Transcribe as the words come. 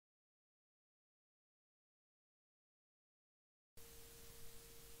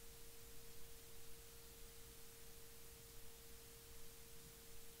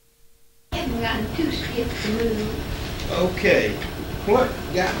It's the moon. Okay, what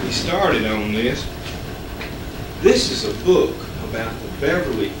got me started on this? This is a book about the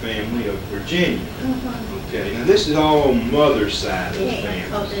Beverly family of Virginia. Okay, now this is all on Mother's side of the Yeah, family.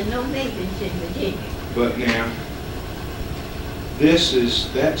 because there's no Maibens in Virginia. But now, that's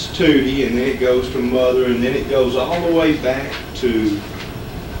Tootie, and then it goes to Mother, and then it goes all the way back to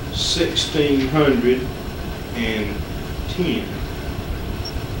 1610.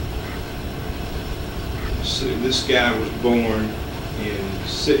 So this guy was born in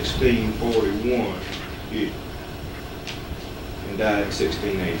 1641 and died in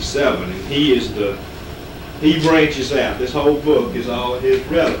 1687, and he branches out. This whole book is all of his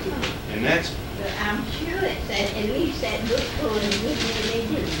relatives, and that's. But I'm sure it's at least that book full of Virginia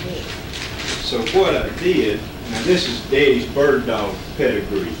they did. So what I did, now this is Daddy's bird dog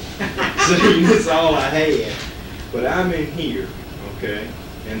pedigree. See, that's all I had. But I'm in here, okay?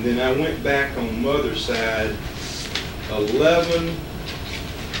 And then I went back on Mother's side 11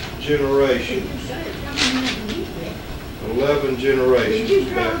 generations. 11 generations. Did you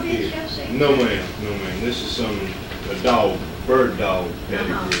draw back this here. yourself? No ma'am, no ma'am. This is a dog, bird dog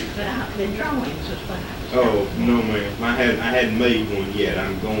pedigree. But the drawings was what I was Oh, no ma'am. I hadn't made one yet.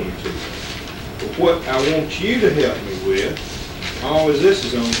 I'm going to. But what I want you to help me with, all of this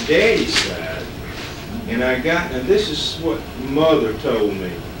is on Daddy's side. And now this is what Mother told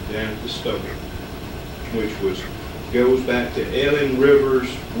me down at the store, which goes back to Ellen Rivers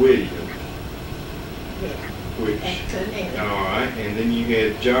Williams. Yeah. All right, and then you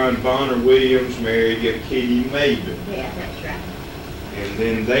had John Bonner Williams married to Kitty Maiben. Yeah, that's right. And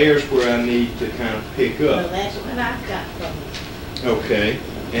then there's where I need to kind of pick up. Well, that's what I've got from you. Okay,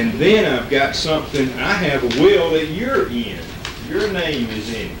 and then I've got something, I have a will that you're in. Your name is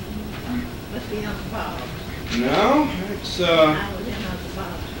in it. Must be Uncle Bob's. No, it's, I was in Uncle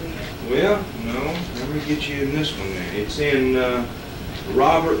Bob's will. well, no, let me get you in this one then. It's in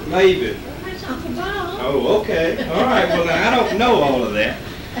Robert Maiben. Well, that's Uncle Bob. Oh, okay. All right, well, now, I don't know all of that.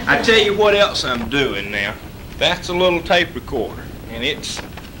 I tell you what else I'm doing now. That's a little tape recorder, and it's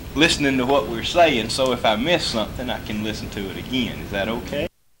listening to what we're saying, so if I miss something, I can listen to it again. Is that okay?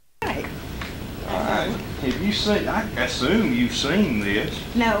 Right. All right. Have you seen, I assume you've seen this.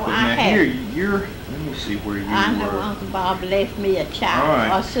 No, But I now here, haven't. let me see where you I know were. Uncle Bob left me a child. All right.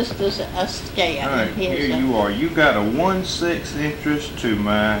 My sister's a scared. All right, here you are. You got a 1/6 interest to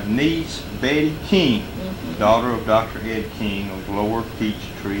my niece, Betty King, daughter of Dr. Ed King of Lower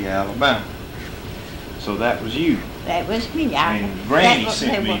Peachtree, Alabama. So that was you. That was me. And Granny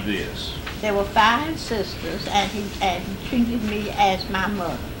sent me this. There were 5 sisters, and he treated me as my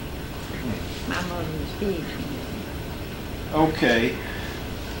mother. My mother was big to me. Okay.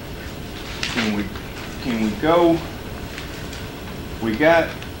 Can we go? We got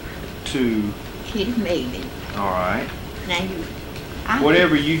to. Kitty Maiben. All right. Now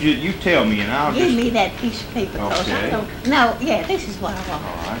Whatever you tell me, and I'll give just. me that piece of paper. Cause Okay. I don't. No, yeah, this is what I want.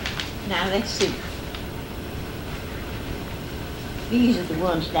 All right. Now let's see. These are the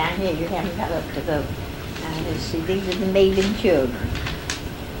ones down here you haven't got up to go. Now let's see. These are the Maiben children.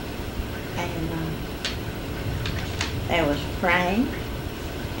 And there was Frank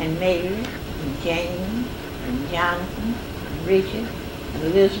and Mary and Jane and Jonathan and Richard and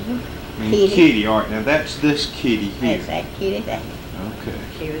Elizabeth. And Kitty, all right. Now that's this Kitty here. That's that Kitty there. Okay.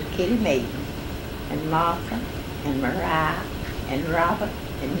 She was Kitty Maiben. And Martha and Mariah and Robert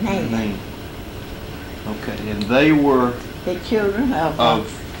and Nan. Okay, and they were The children of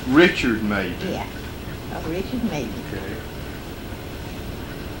Richard Maiben. Yeah, of Richard Maiben. Okay.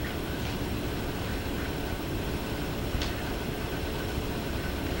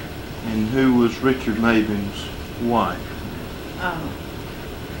 And who was Richard Maiben's wife? Oh,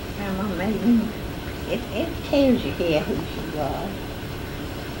 Grandma Maiben. It tells you here who she was.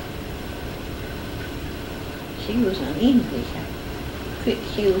 She was an English.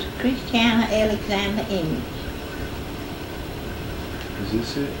 She was Christiana Alexander English. Is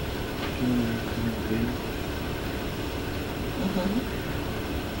this it?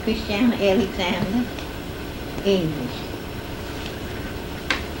 Christiana Alexander English.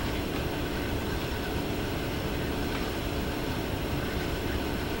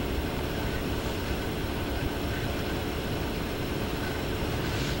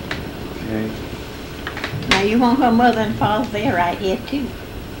 Okay. Now you want her mother and father there right here too.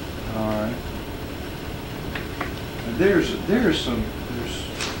 All right. There's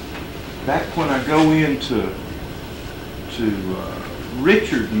back when I go into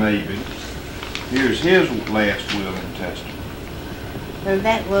Richard Maiben, here's his last will and testament. So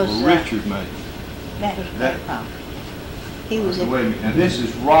that was Richard Maiben. That was Grandpa. He was Wait a minute. Now this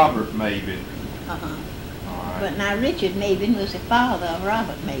is Robert Maiben. Uh-huh. All right. But now Richard Maiben was the father of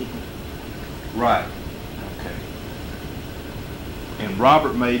Robert Maiben. Right. Okay. And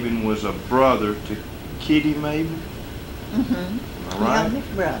Robert Maiben was a brother to Kitty Maiben? Mm-hmm. Am I right?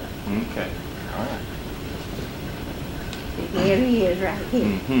 Youngest brother. Okay. All right. See, there he is right here.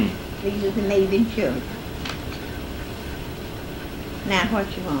 Mm-hmm. These are the Maiben children. Now what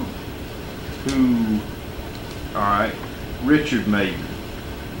you want? Who, all right, Richard Maiben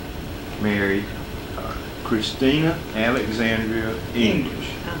married Christina Alexandria English.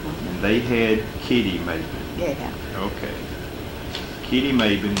 Uh-huh. And they had Kitty Maiben. Yeah, Okay. Kitty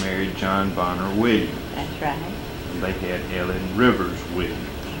Maiben married John Bonner Williams. that's right. And they had Ellen Rivers Williams.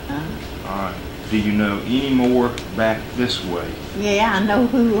 Uh-huh. All right. Do you know any more back this way? Yeah, I know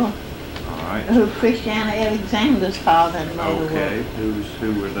All right. who Christiana Alexander's father and mother Okay.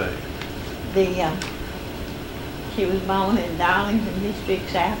 Who were they? were. She was born in Darlington District,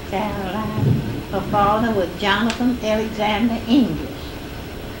 South Carolina. Her father was Jonathan Alexander English.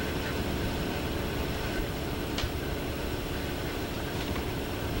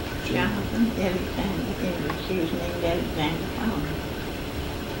 Jonathan Alexander English. She was named Alexander Farmer.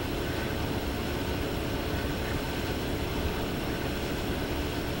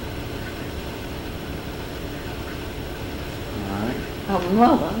 All right. Her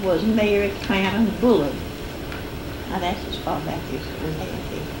mother was Mary Clanton Bullard. Now that's as far back as we have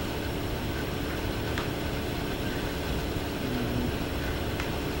here.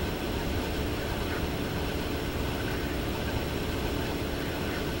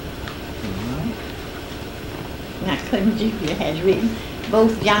 Now, Clem Julia has written,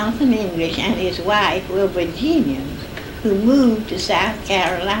 both Jonathan English and his wife were Virginians who moved to South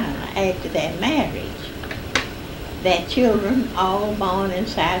Carolina after their marriage. Their children, all born in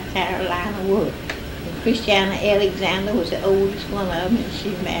South Carolina, were. And Christiana Alexander was the oldest one of them, and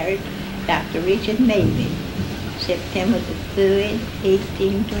she married Dr. Richard Maiben, September the 3rd,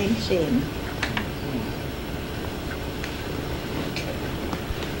 1827.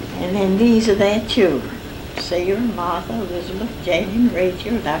 And then these are their children. Sarah, Martha, Elizabeth, Jane,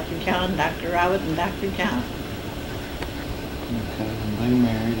 Rachel, Dr. John, Dr. Robert, and Dr. John. Okay, and they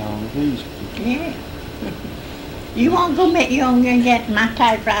married all of these people. Yeah. You want to go and get my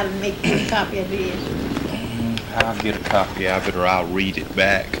typewriter and make you a copy of this? I'll get a copy of it, or I'll read it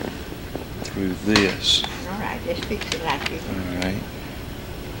back through this. All right, just fix it like you. All right.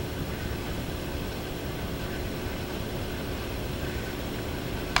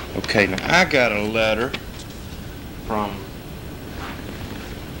 Okay, now I got a letter from,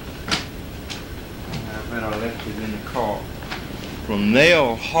 I bet I left it in the car, from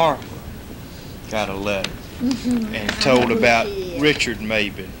Nell Harper. Got a letter and told about Richard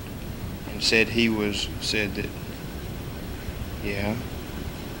Maiben, and said said that, yeah.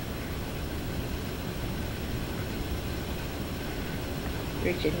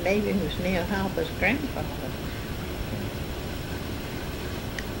 Richard Maiben was Nell Harper's grandfather.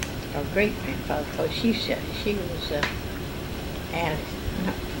 Or great-grandfather, because she was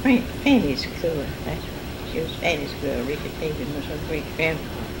Fanny's girl. That's right. She was Fanny's girl. Richard Maiben was her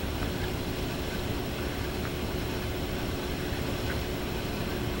great-grandfather.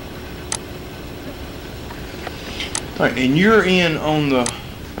 All right, and you're in on the,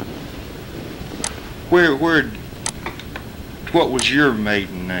 what was your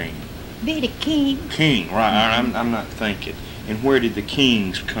maiden name? Betty King. King, right, I'm not thinking. And where did the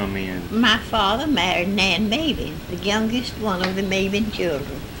Kings come in? My father married Nan Maiben, the youngest one of the Maiben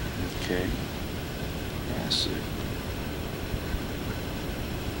children. Okay, I see.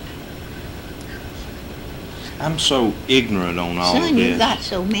 I'm so ignorant on all of Son, this. you got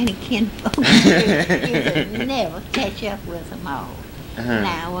so many kinfolks, you could never catch up with them all.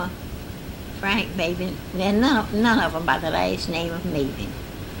 Now, Frank Maiben, none of them by the last name of Maiben.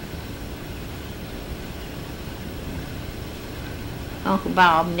 Uncle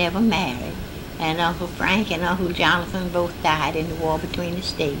Bob never married, and Uncle Frank and Uncle Jonathan both died in the war between the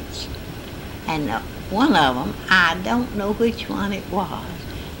states. And one of them, I don't know which one it was,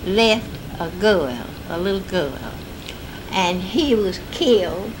 left a girl, a little girl, and he was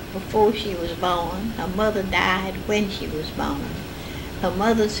killed before she was born. Her mother died when she was born. Her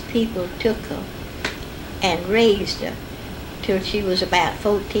mother's people took her and raised her till she was about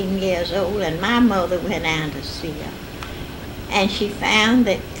 14 years old, and my mother went out to see her. And she found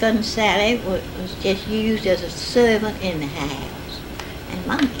that Cousin Sally was just used as a servant in the house. And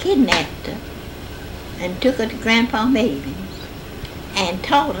Mom kidnapped her and took her to Grandpa Maiben's and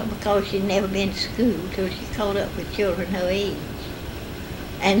taught her, because she'd never been to school till she caught up with children her age,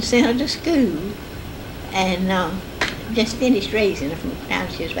 and sent her to school. And just finished raising her from the time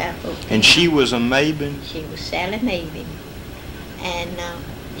she was about 14. And she was a Maiben? She was Sally Maiben. And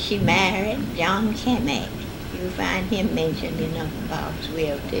she married John Kamak. You'll find him mentioned in Uncle Bob's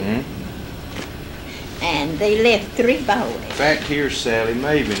will, too. Mm-hmm. And they left 3 boys. In fact, here's Sally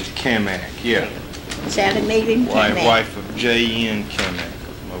Maiben Kamak, yeah. Sally Maiben Kamak. Wife of J.N. Kamak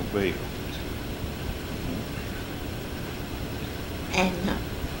of Mobile. And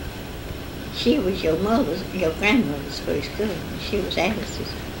she was your grandmother's first cousin. She was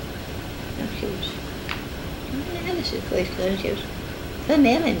Alice's. No, she was Alice's first cousin. She was Cousin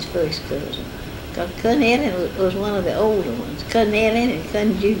Ellen's first cousin. Because Cousin Ellen was one of the older ones. Cousin Ellen and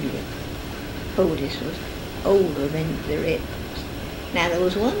Cousin Julia. Otis was older than the rest. Now there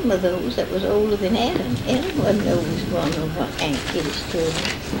was one of those that was older than Ellen. Ellen wasn't the oldest one of Aunt Kitty's children.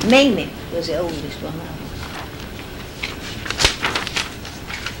 Maiben was the oldest one of them.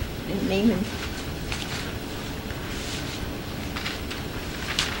 And Maiben.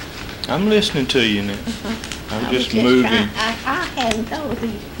 I'm listening to you now. I'm just moving. I hadn't thought of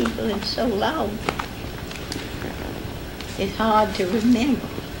these people in so long. It's hard to remember.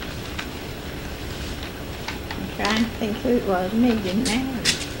 I'm trying to think who it was. Maybe married.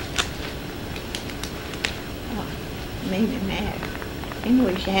 Oh, maybe married.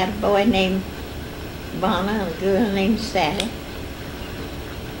 Anyway, she had a boy named Bonner and a girl named Sally.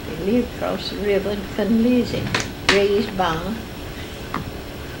 They lived across the river and couldn't visit. Raised Bonner.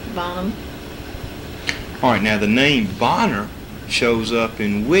 Bonham. All right, now the name Bonner shows up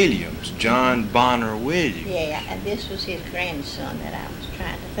in Williams, John Bonner Williams. Yeah, and this was his grandson that I was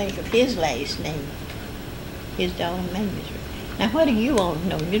trying to think of his last name. His daughter Mavis. Now, what do you want to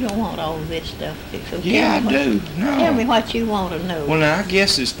know? You don't want all this stuff. So yeah, I do. No. Tell me what you want to know. Well, now, I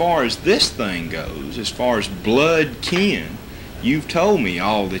guess as far as this thing goes, as far as blood kin, you've told me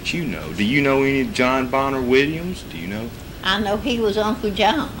all that you know. Do you know any John Bonner Williams? Do you know? I know he was Uncle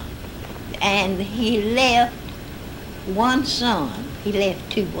John. And he left one son. He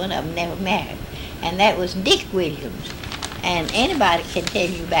left 2. One of them never married. And that was Dick Williams. And anybody can tell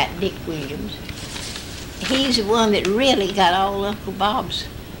you about Dick Williams. He's the one that really got all Uncle Bob's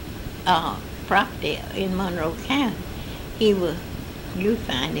property in Monroe County. He was, you'll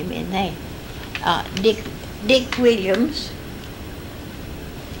find him in there. Dick Williams.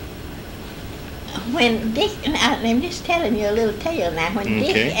 When Dick, I'm just telling you a little tale now, when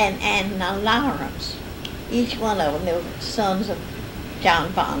okay. Dick and Lawrence, each one of them, they were sons of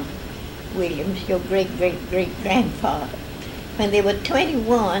John Bonner Williams, your great-great-great-grandfather. When they were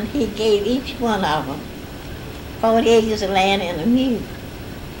 21, he gave each one of them 40 acres of land and a mule.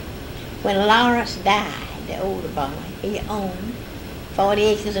 When Lawrence died, the older boy, he owned 40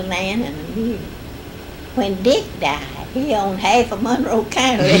 acres of land and a mule. When Dick died, he owned half of Monroe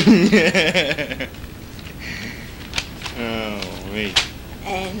County. Oh, wait.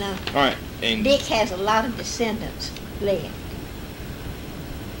 And, all right. And Dick has a lot of descendants left.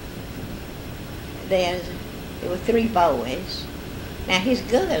 There were 3 boys. Now, his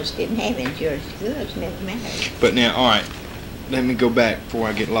girls didn't have any children. His girls never married. But now, all right, let me go back before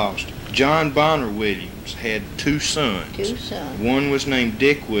I get lost. John Bonner Williams had 2 sons. 2 sons. One was named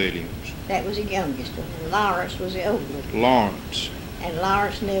Dick Williams. That was the youngest one. And Lawrence was the oldest. Lawrence. And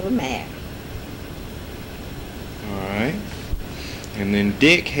Lawrence never married. All right. And then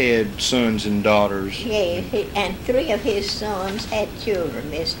Dick had sons and daughters. Yeah, and 3 of his sons had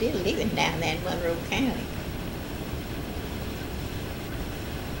children. They're still living down there in Monroe County.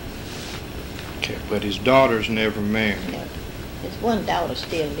 Okay, but his daughters never married. No. There's one daughter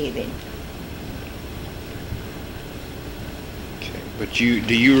still living. Okay, but do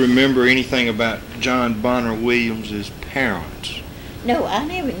you remember anything about John Bonner Williams's parents? No, I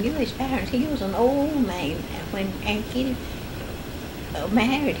never knew his parents. He was an old man when Aunt Kitty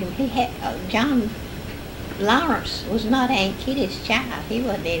married him. He had John Lawrence was not Aunt Kitty's child. He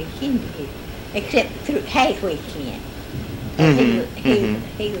wasn't any kin to him, except through halfway kin.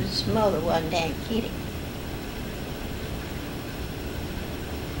 He was his mother, wasn't Aunt Kitty.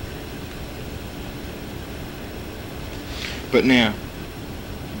 But now,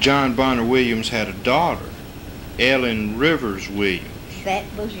 John Bonner Williams had a daughter, Ellen Rivers Williams. That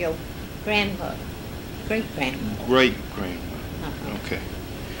was your grandmother, great-grandmother. Great-grandmother. Okay.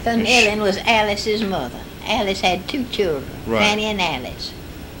 Cousin Ellen was Alice's mother. Alice had 2 children, right. Fanny and Alice.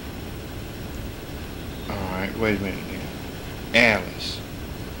 All right, wait a minute now. Alice.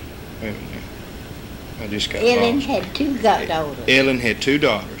 Wait a minute. I just got Ellen lost. had 2 daughters. Ellen had 2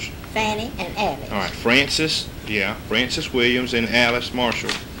 daughters. Fanny and Alice. All right, Frances Williams and Alice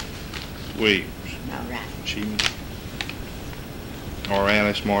Marshall Williams. All right. Or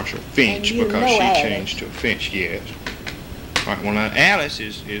Alice Marshall Finch, And you because know she Alice. changed to Finch, yes. All right, well now Alice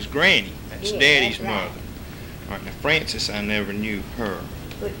is Granny. That's Yeah, Daddy's that's right. mother. All right, now Frances, I never knew her.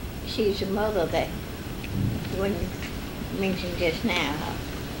 But she's the mother that, when you mentioned just now,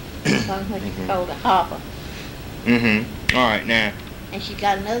 what you call the Harper. Mm-hmm. All right, now. And she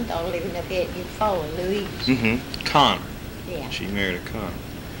got another daughter living up here in Fall, Louise. Mm-hmm. Connor. Yeah. She married a Connor.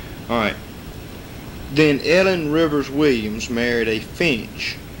 All right. Then Ellen Rivers Williams married a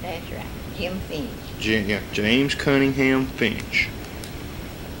Finch. That's right, Jim Finch. James Cunningham Finch.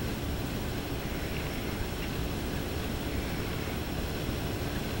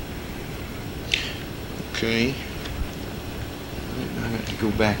 Okay. I got to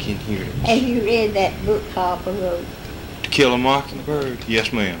go back in here. Have you read that book Harper wrote? To Kill a Mockingbird?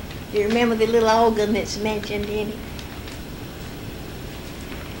 Yes, ma'am. Do you remember the little organ that's mentioned in it?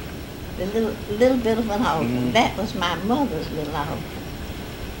 The little bit of an organ. That was my mother's little organ.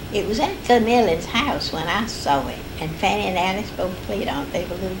 It was at Cousin Ellen's house when I saw it, and Fanny and Alice both played on it. They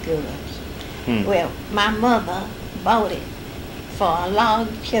were little girls. Well, my mother bought it for a log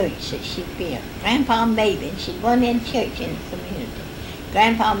church that she built. Grandpa Maiben, she wasn't in church in the community.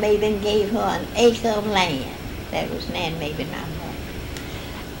 Grandpa Maiben gave her an acre of land. That was Nan Maiben, my mother.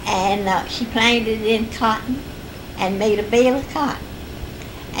 And she planted it in cotton and made a bale of cotton.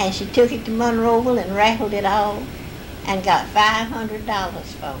 And she took it to Monroeville and raffled it all and got $500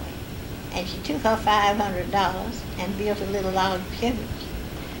 for it. And she took her $500 and built a little log church.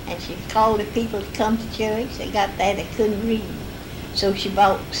 And she called the people to come to church. They got there, they couldn't read. So she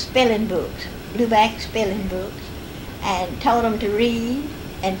bought spelling books, blueback spelling books, and taught them to read,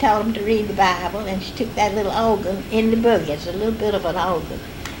 and taught them to read the Bible. And she took that little organ in the buggy. It's a little bit of an organ.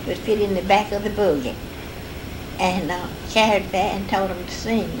 It would fit in the back of the buggy. And carried that and taught them to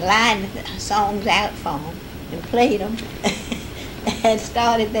sing, lined the songs out for them and played them, and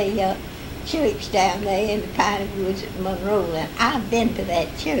started the church down there in the Piney Woods at Monroe. And I've been to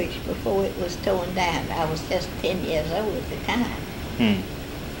that church before it was torn down. I was just 10 years old at the time. And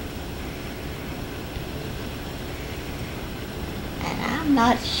I'm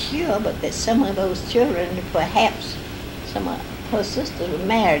not sure, but that some of those children, perhaps some of her sisters, were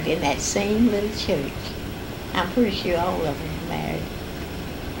married in that same little church. I'm pretty sure all of them were married.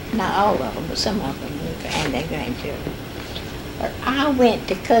 Not all of them, but some of them were, and their grandchildren. But I went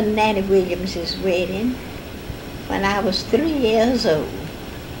to Cousin Nanny Williams's wedding when I was 3 years old.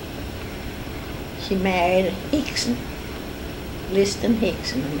 She married Hickson, Liston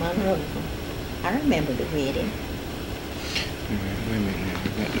Hickson in Monroe. I remember the wedding. Wait a minute now.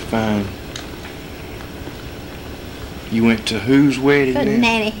 I've got to find. You went to whose wedding? Cousin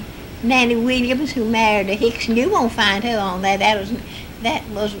Nanny Williams, who married a Hickson. You won't find her on there. That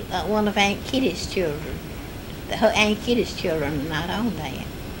was one of Aunt Kitty's children. Her Aunt Kitty's children are not on there.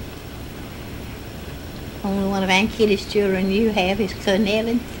 Only one of Aunt Kitty's children you have is Cousin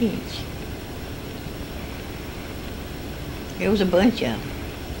Ellen Finch. There was a bunch of them.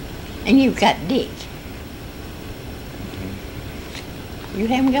 And you've got Dick. You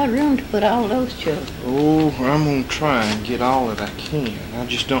haven't got room to put all those children. Oh, I'm gonna try and get all that I can. I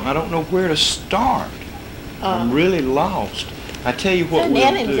don't know where to start. I'm really lost. I tell you what we'll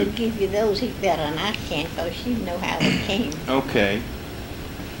Ellen do. could give you those better than I can, because she'd know how they came. Okay.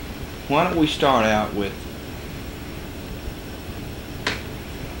 Why don't we start out with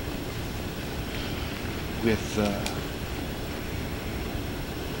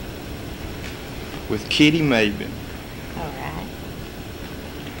Kitty Maiben. All right.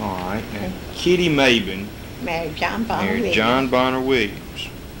 All right. Now, Kitty Maiben Married John Bonner Williams.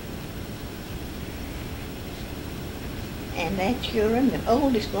 And that children, the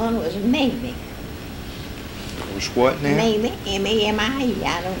oldest one was Maiben. Was what now? Maiben, M-A-M-I-E.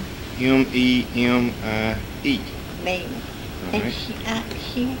 I don't. M-E-M-I-E. Maiben. All And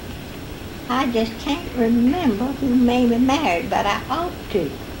right. I just can't remember who Maiben married, but I ought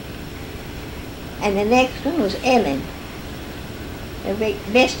to. And the next one was Ellen. The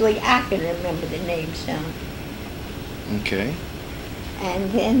best way I can remember the name, son. Okay.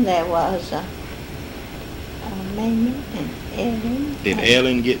 And then there was Maiben and Ellen. Did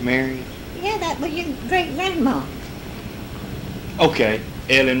Ellen get married? Yeah, that was your great-grandma. Okay.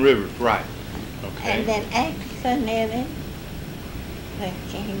 Ellen Rivers, right. Okay. And then after Cousin Ellen, there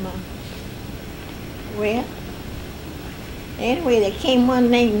came well, anyway, there came one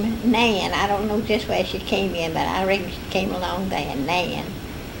named Nan. I don't know just where she came in, but I reckon she came along there, Nan.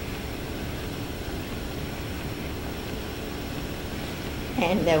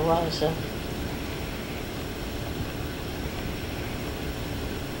 And there was I'm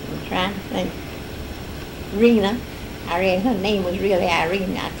trying to think, Rena. I reckon her name was really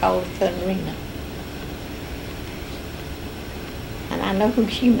Irene. I called her Cousin Rena. I know who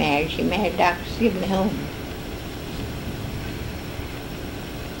she married. She married Dr. Sibley Holmes.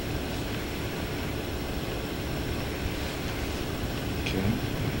 Okay.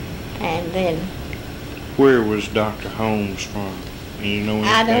 And then Where was Dr. Holmes from? You know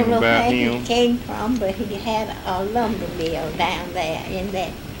I don't anything know about where him? he came from, but he had a lumber mill down there in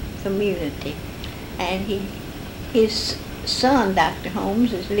that community. And his son, Dr.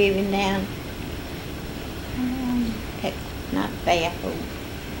 Holmes, is living down, not Fairhope,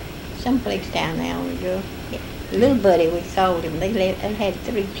 someplace down there on the Gulf. Little Buddy, we called him. They had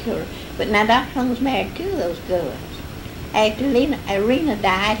 3 children. But now Dr. Holmes married 2 of those girls. After Arena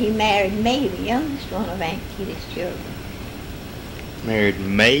died, he married May, the youngest one of Aunt Kitty's children. Married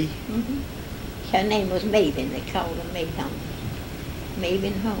May? Her name was Maiben. They called her May Holmes.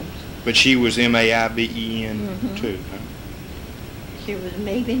 Maiben Holmes. But she was Maiben too, huh? She was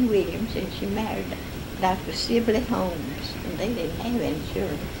Maiben Williams, and she married Dr. Sibley Holmes. And they didn't have any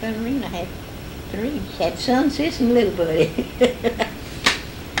children. Arena had 3. She had son, sis, and little buddy.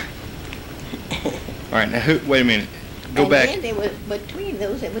 All right, now wait a minute. Go and back. Then there was, between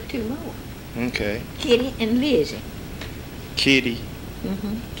those, there were 2 more. Okay. Kitty and Lizzie. Kitty.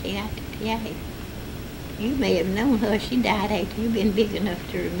 Kitty. You may have known her. She died after you've been big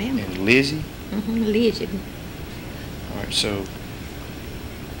enough to remember. And Lizzie? Lizzie. All right, so,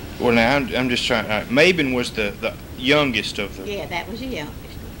 well, now I'm just trying. Maiben was the youngest of them. Yeah, that was the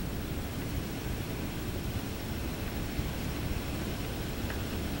youngest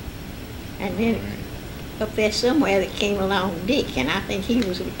one. And then up there somewhere that came along Dick, and I think he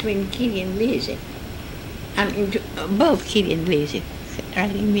was between Kitty and Lizzie. I mean, above Kitty and Lizzie. I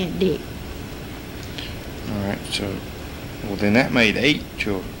think he meant Dick. All right, so, well, then that made 8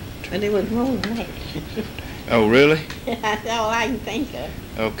 children. But there was more than that. Oh, really? That's all I can think of.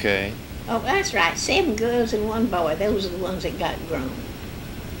 Okay. Oh, that's right. 7 girls and 1 boy. Those are the ones that got grown.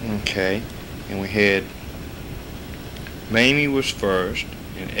 Okay. And we had Mamie was first,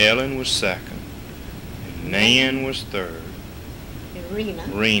 and Ellen was second, and Nan was third. And Rena.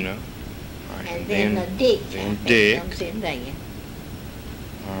 Rena. All right, And then Dick. Then Dick. Comes in there.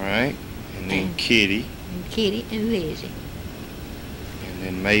 All right. And then Kitty. And Kitty and Lizzie. And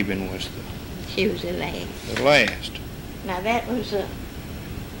then Maiben was She was the last. the last. Now that was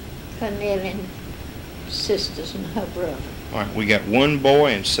Cornelian sisters and her brother. All right, we got 1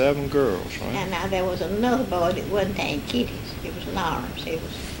 boy and 7 girls, right? And now there was another boy that wasn't Aunt Kitty's. It was Lawrence.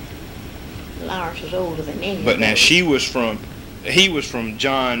 Lawrence was older than any. But now he was from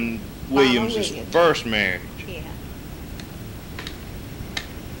John Williams' first marriage. Yeah.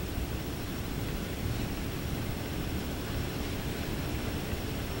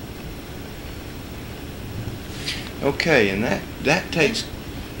 Okay, and that takes,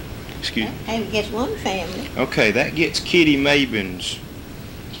 excuse me. And gets 1 family. Okay, that gets Kitty Maiben's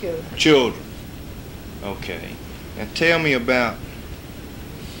children. Okay. Now tell me about,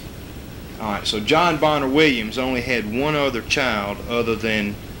 all right, so John Bonner Williams only had 1 other child other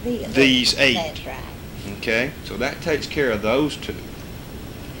than these 8. That's right. Okay, so that takes care of those 2.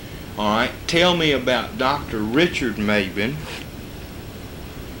 All right, tell me about Dr. Richard Maiben.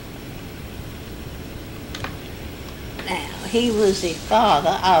 Now, he was the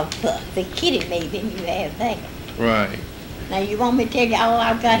father of the Kitty Maiben you have there. Right. Now, you want me to tell you all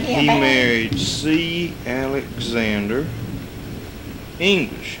I've got here He about him? married C. Alexander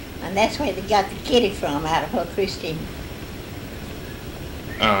English. And that's where they got the Kitty from, out of her Christine.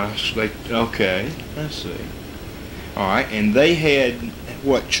 Okay, I see. All right, and they had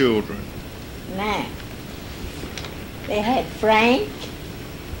what children? Now, they had Frank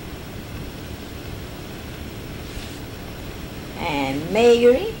and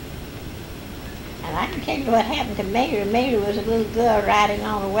Mary. And I can tell you what happened to Mary. Mary was a little girl riding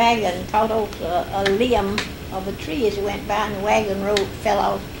on a wagon and caught off a limb of a tree as it went by, and the wagon fell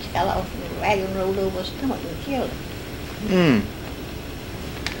off, and the wagon rolled over her stomach and killed her.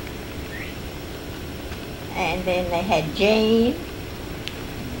 And then they had Jane.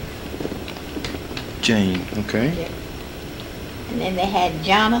 Jane, okay. Yeah. And then they had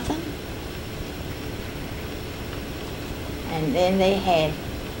Jonathan. And then they had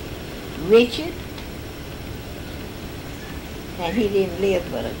Richard. And he didn't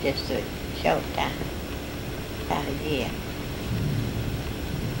live with her just a short time, about a year.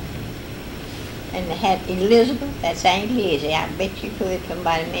 And they had Elizabeth, that's Aunt Lizzie. I bet you could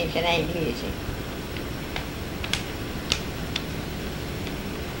somebody mention Aunt Lizzie.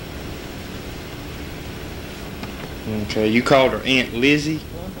 Okay, you called her Aunt Lizzie?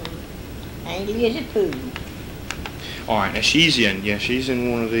 Mm-hmm. Aunt Lizzie Pooh. All right, now she's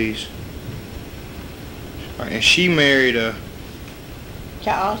in one of these. All right, and she married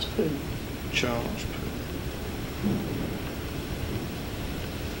Charles Poole. Charles Poole.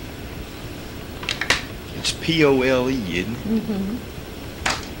 It's P-O-L-E, isn't it? Mm-hmm.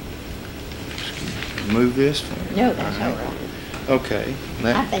 Move this for me. No, that's all right. Okay.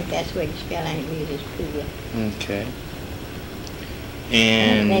 I think that's where you spell Aunt Lizzie's Poole. Okay.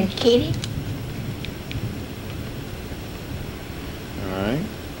 And then Kitty. All right.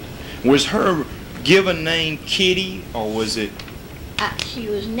 Was her given name Kitty, or was it? She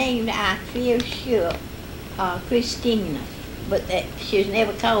was named, I feel sure, Christina, but that she was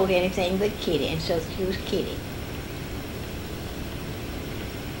never called anything but Kitty, and so she was Kitty.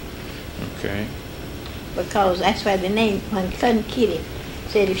 Okay. Because that's why the name, when Cousin Kitty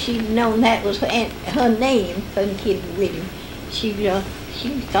said if she'd known that was her name, Cousin Kitty William, she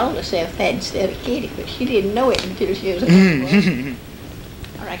called herself that instead of Kitty, but she didn't know it until she was a little boy.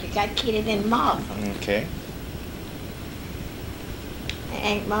 All right, you got Kitty, then Martha. Okay.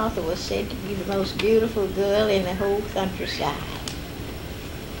 Aunt Martha was said to be the most beautiful girl in the whole countryside.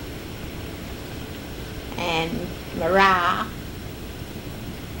 And Mariah,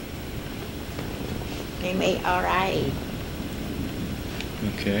 M-A-R-I-A.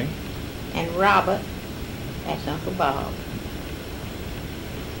 Okay. And Robert, that's Uncle Bob.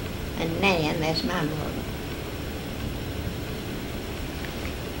 And Nan, that's my mother.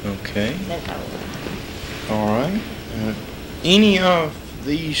 Okay. That's all right. All right. Any of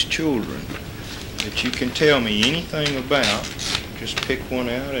these children that you can tell me anything about, just pick one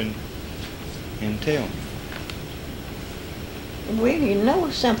out and tell me. Well, you know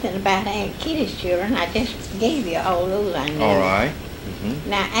something about Aunt Kitty's children. I just gave you all those I knew. All right.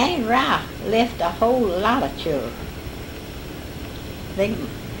 Now, Aunt Ra left a whole lot of children. They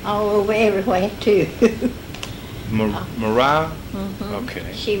all over everywhere, too. Mariah? Mm-hmm.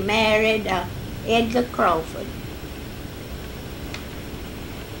 Okay. She married Edgar Crawford.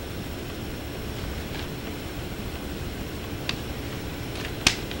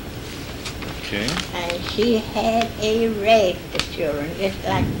 Okay. And she had a raft of children, just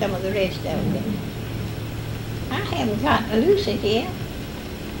like some of the rest of them. I haven't got Lucy here.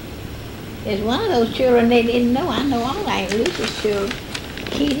 There's one of those children they didn't know. I know all Aunt Lucy's children.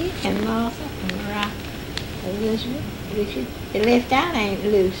 Kitty and Martha and Mariah, Elizabeth, Lucy. They left out Aunt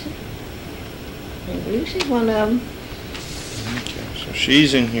Lucy. And Lucy's one of them. Okay, so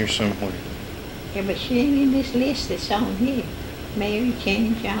she's in here somewhere. Yeah, but she ain't in this list that's on here. Mary,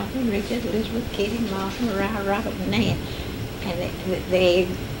 Jane, Jonathan, Richard, Elizabeth, Kitty, Martha, Mariah, Robert, and Nan. And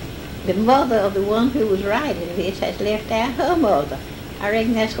the mother of the one who was writing this has left out her mother. I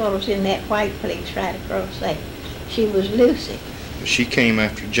reckon that's what was in that white place right across there. She was Lucy. She came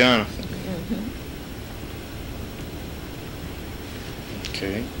after Jonathan. Mm-hmm.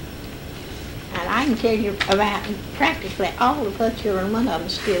 Okay. And I can tell you about practically all of her children. One of them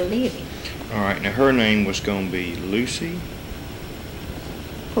still living. All right. Now her name was going to be Lucy.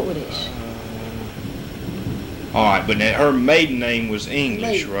 Portis. All right, but now her maiden name was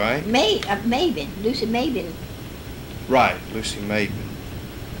English, Maiben. right? Maiben. Lucy Maiben. Right, Lucy Maiben.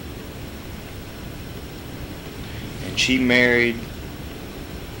 And she married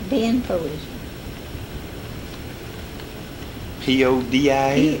Ben Portis.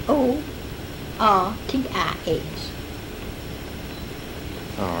 P-O-D-I-S. P-O-R-T-I-S.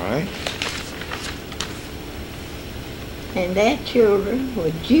 All right. And their children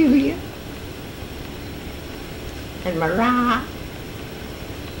were Julia and Mariah.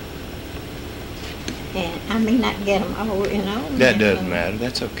 And I may not get them all in all. That doesn't matter.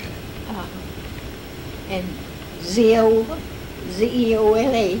 That's okay. And Zeola,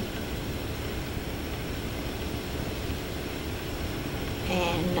 Z-E-O-L-A.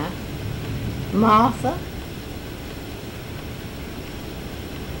 And Martha.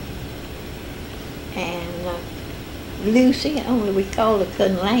 And Lucy, only we call her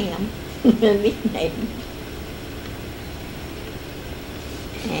Cousin Lamb, the nickname.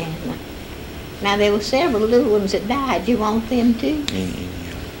 And now there were several little ones that died. You want them too?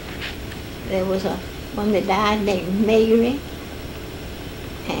 There was one that died named Mary,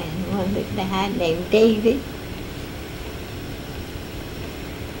 and one that died named David.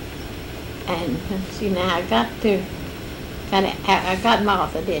 And see now I got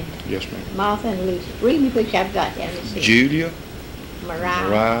Martha, didn't I? Yes, ma'am. Martha and Lucy. Read me which I've got down the sea. Julia,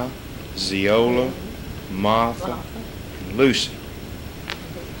 Mariah, Zeola, Martha, and Lucy.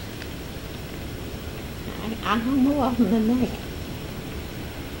 I know more of them than that.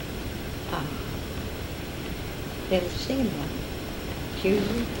 There were several.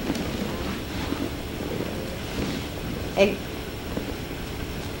 Julia.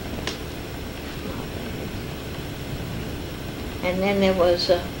 And then there was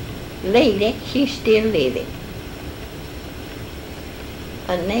a lady, she's still living.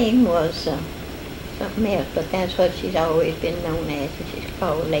 Her name was something else, but that's what she's always been known as, and she's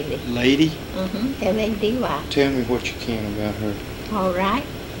called Lady. Lady? Mm-hmm, L-A-D-Y. Tell me what you can about her. All right.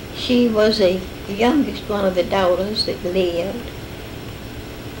 She was the youngest one of the daughters that lived.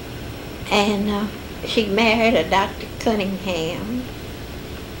 And she married a Dr. Cunningham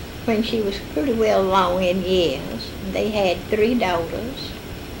when she was pretty well along in years. They had 3 daughters,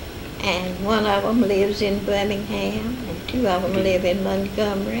 and one of them lives in Birmingham, and 2 of them live in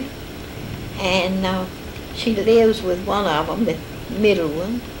Montgomery. And she lives with one of them, the middle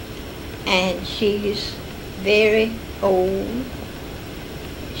one, and she's very old.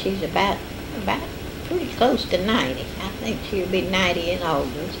 She's about pretty close to 90. I think she'll be 90 in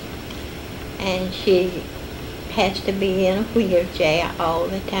August. And she has to be in a wheelchair all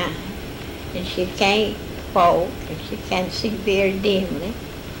the time. And she can't walk, and she can't see very dimly.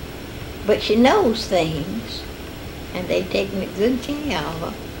 But she knows things, and they've taken good care of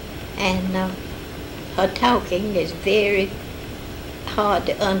her. And her talking is very hard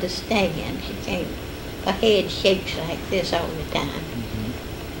to understand. She can't, her head shakes like this all the time.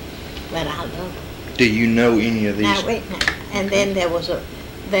 Mm-hmm. But I love her. Do you know any of these? Now, wait now. And then there was a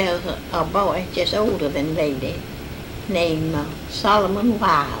boy just older than Lady named Solomon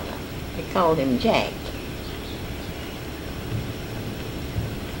Wilder. They called him Jack.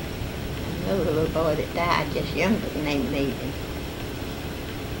 Another little boy that died just younger named Maiben.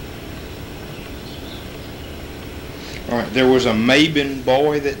 All right, there was a Maiben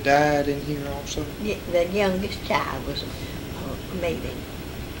boy that died in here also? Yeah, the youngest child was Maiben.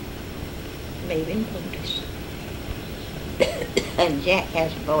 Maiben Otis. And Jack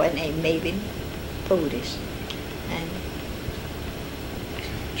has a boy named Maiben Otis. And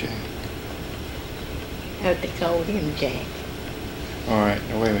Jack. they called him Jack. All right,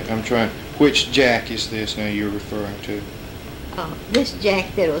 now wait a minute. I'm trying. Which Jack is this now you're referring to? This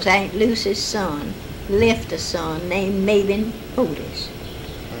Jack that was Aunt Lucy's son left a son named Maiben Otis.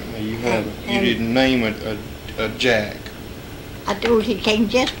 All right, now you didn't name a Jack. I told you he came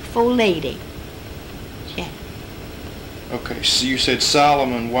just before Lady. Jack. Okay, so you said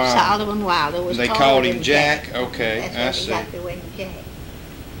Solomon Wilder. Solomon Wilder was. They called him Jack. Okay, That's I see. Got the name Jack.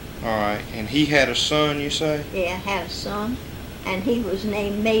 All right, and he had a son, you say? Yeah, had a son, and he was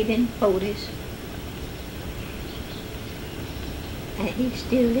named Maiben Otis. And he's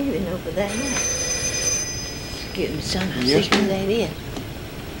still living over there now. Give him some, Yes, see who that is.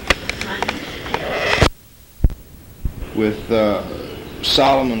 With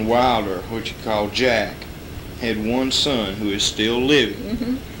Solomon Wilder, which you call Jack, had one son who is still living.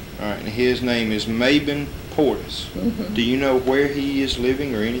 Mm-hmm. All right, and his name is Maiben Portis. Mm-hmm. Do you know where he is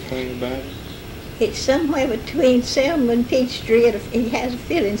living or anything about it? It's somewhere between Selma and Peachtree. He has a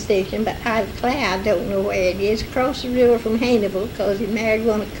filling station, but I don't know where it is. Across the river from Hannibal, because he married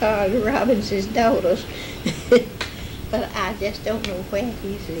one of Carl Robinson's daughters. But I just don't know where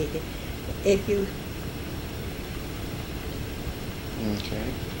he's living. Okay.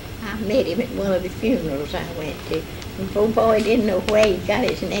 I met him at one of the funerals I went to. And poor boy didn't know where he got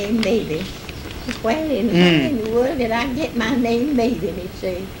his name, maybe. Where in the world did I get my name, maybe, he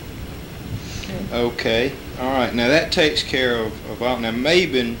said. Okay. All right. Now that takes care of all. Now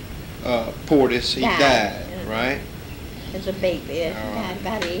Maiben Portis, he died, right? As a baby. Died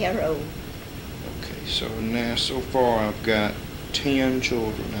about a year old. Okay. So now, so far, I've got 10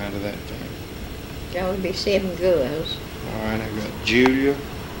 children out of that family. There would be 7 girls. All right. I've got Julia,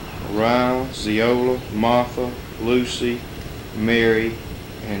 Ryle, Zeola, Martha, Lucy, Mary,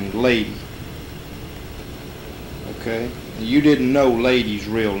 and Lady. Okay. You didn't know Lady's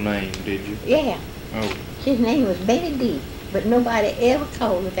real name, did you? Yeah. Oh. His name was Benny D, but nobody ever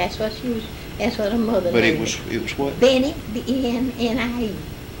called her. That's what her mother But named it was what? Benny, B-E-N-N-I-E.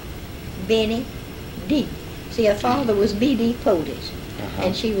 Benny D. See, her father was B.D. Portis,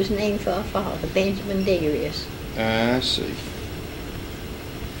 and she was named for her father, Benjamin Darius. I see.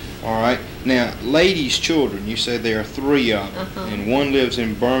 All right. Now, Lady's children, you say there are 3 of them, and one lives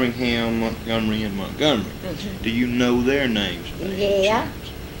in Birmingham, Montgomery, and Montgomery. Do you know their names? Yeah.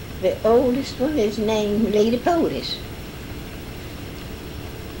 The oldest one is named Lady Portis.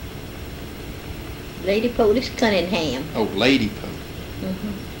 Lady Portis Cunningham. Oh, Lady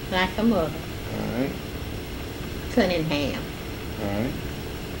Portis. Like her mother. All right. Cunningham. All right.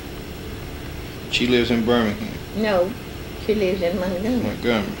 She lives in Birmingham. No, she lives in Montgomery.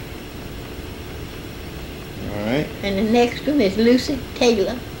 Montgomery. All right. And the next one is Lucy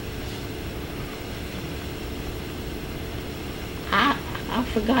Taylor. I've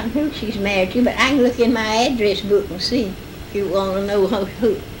forgotten who she's married to, but I can look in my address book and see. You want to know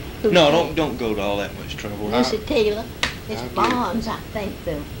who No, don't go to all that much trouble. Lucy Taylor. It's I'll get it. Barnes, I think,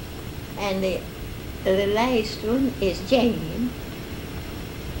 though. And the last one is Jane.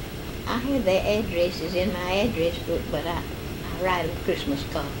 I have their addresses in my address book, but I write them Christmas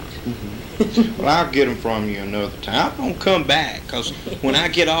cards. Well, I'll get them from you another time. I'm going to come back, because when I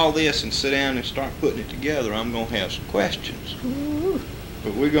get all this and sit down and start putting it together, I'm going to have some questions. Ooh.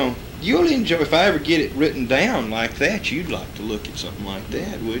 But you'll enjoy, if I ever get it written down like that, you'd like to look at something like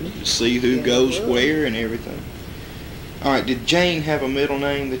that, wouldn't you? To see who Yeah, goes I would. where and everything. All right, did Jane have a middle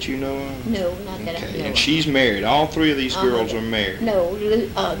name that you know of? No, not that I Okay, know and of. she's married. All three of these girls are married. No,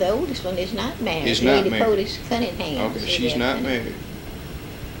 the oldest one is not married. Is not Lady married. Podis Cunningham. Okay, she's not married.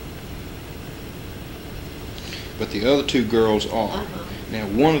 But the other two girls are. Uh-huh. Now,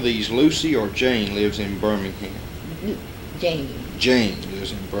 one of these, Lucy or Jane, lives in Birmingham. Jane. Jane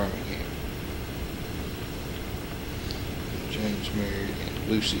lives in Birmingham. Jane's married and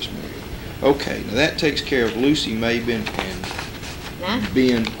Lucy's married. Okay, now that takes care of Lucy Maiben and Now,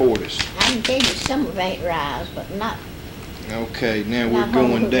 Ben Portis. I can tell you some of Aunt Rise, but not. Okay, now Not we're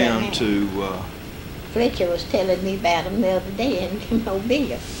going all of down them. to, Fletcher was telling me about them the other day in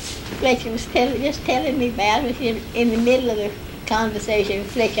Mobile. Fletcher was just telling me about it in the middle of the conversation.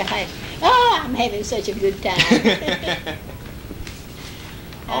 Fletcher had, I'm having such a good time.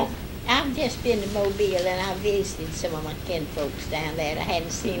 Oh. I've just been to Mobile and I visited some of my kinfolks down there that I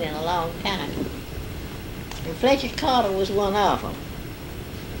hadn't seen in a long time. And Fletcher Carter was one of them.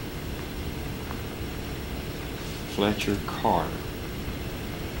 Fletcher Carter.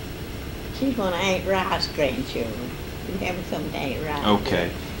 She's one of Aunt Rice's grandchildren. You haven't come to Aunt Rice.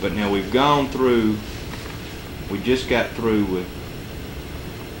 Okay, but now we've gone through, we just got through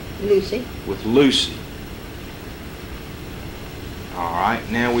Lucy. with Lucy. All right,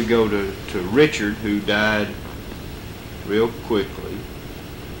 now we go to Richard, who died real quickly.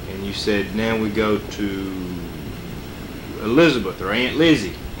 And you said now we go to Elizabeth, or Aunt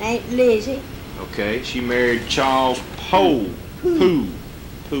Lizzie. Aunt Lizzie. Okay, she married Charles Poe. Pooh.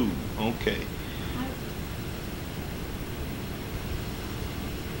 Okay.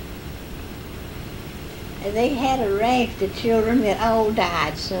 And they had a raft of children that all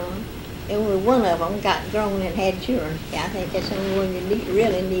died some. And only one of them got grown and had children. I think that's the only one you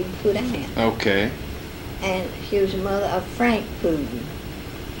really need to put out. Okay. And she was the mother of Frank Pooh.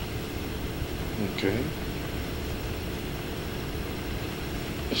 Okay.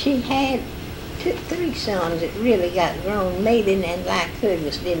 She had three sons that really got grown. Maiben and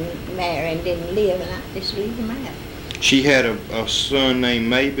Lycurgus didn't marry and didn't live, and I just leave them out. She had a son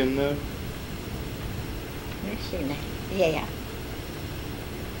named Maiben, though? Let's see now. Yeah.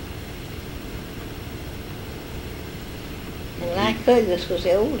 And Lycurgus was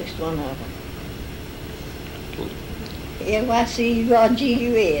the oldest one of them.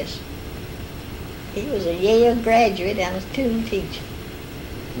 NYCURGUS. He was a Yale graduate and a school teacher.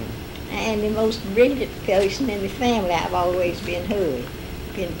 And the most brilliant person in the family, I've always been told.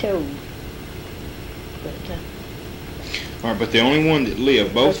 But, All right, but the only one that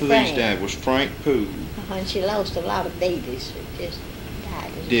lived, both of these Frank. died, was Frank Pooh. and she lost a lot of babies that just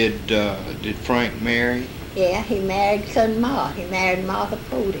died. Did Frank marry? Yeah, he married Cousin Ma. He married Martha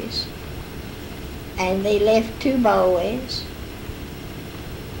Podis. And they left two boys,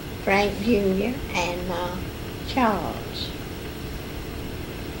 Frank Jr. and Charles.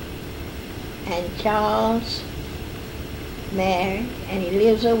 And Charles married, and he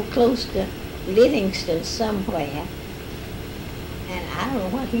lives over close to Livingston somewhere. And I don't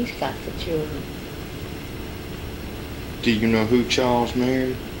know what he's got for children. Do you know who Charles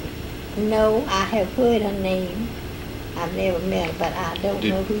married? No, I have heard her name. I've never met her, but I don't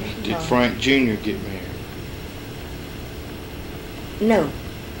know who she Did was. Frank Jr. get married? No,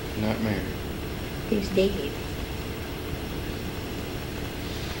 Not married. he's dead.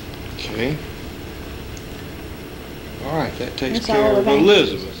 Okay. All right, that takes That's care all of of Aunt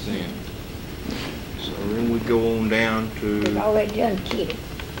Elizabeth then. So then we go on down They've to already done Kitty.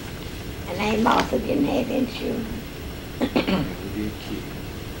 And Aunt Martha didn't have any children. we did Kitty.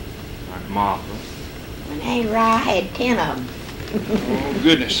 All right, Martha. And Aunt Rye had 10 of them. Oh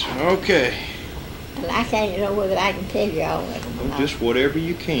goodness. Okay. And I can't know whether I can tell you all of them or Well, not. just whatever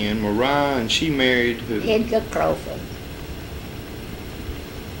you can. Mariah, and she married who? Edgar Crawford.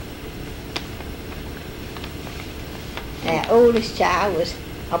 Their oldest child was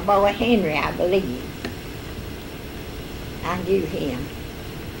a boy, Henry, I believe. I knew him,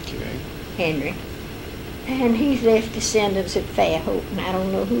 Okay. Henry. And he's left descendants at Fairhope, and I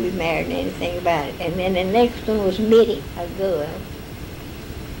don't know who he married or anything about it. And then the next one was Mitty, a girl.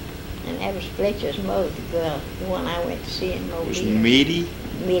 And that was Fletcher's mother, the girl, the one I went to see in Mobile. Was Mittie?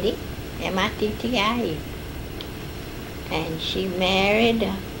 Mittie, M-I-T-T-I-E. And she married,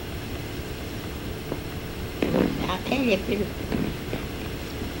 I'll tell you if you,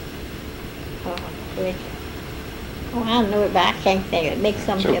 Fletcher. Oh, I know it, but I can't think of it. Make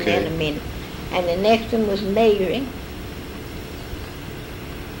something up in a minute. And the next one was Mary.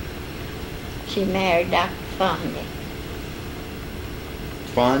 She married Dr. Fonde.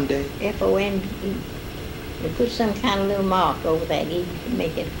 Fonde? F-O-N-D-E. They put some kind of little mark over that E to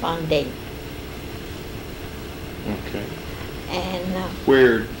make it Fonde. Okay. And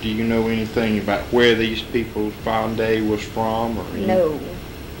where, do you know anything about where these people's Fonde was from? Or no.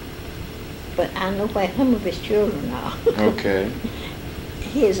 But I know where some of his children are. Okay.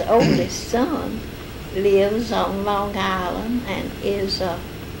 His oldest son lives on Long Island and is a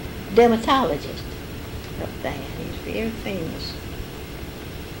dermatologist up there. He's very famous.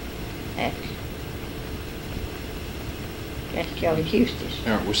 That's George Eustace.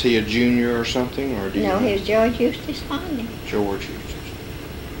 Was he a junior or something, or do you No, know? he's George Eustace Fonde. George Eustace.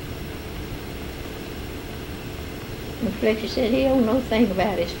 And Fletcher said he don't know a thing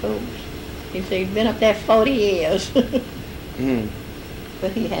about his folks. He said he'd been up there 40 years. Mm.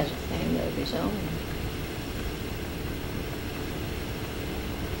 But he has a family of his own.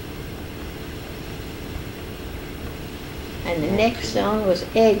 And the next son was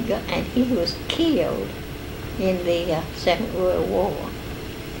Edgar, and he was killed in the Second World War.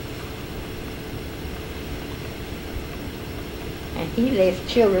 And he left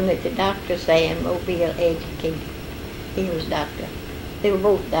children that the doctors say in Mobile educated. He was doctor. They were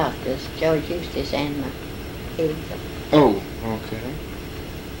both doctors, George Eustace and Edgar. Oh, okay.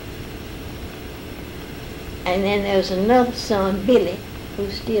 And then there was another son, Billy,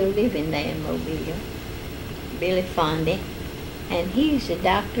 who's still living there in Mobile, Billy Fonde, and he's a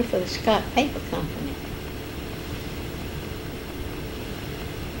doctor for the Scott Paper Company.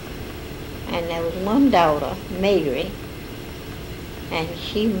 And there was one daughter, Mary, and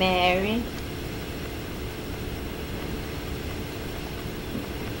she married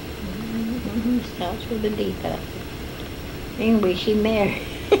starts with a D. Anyway, she married.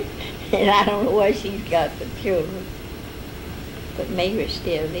 And I don't know what she's got for children. But Mary's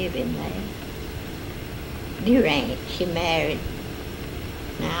still living there. Durant, she married.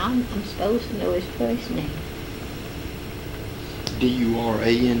 Now, I'm supposed to know his first name.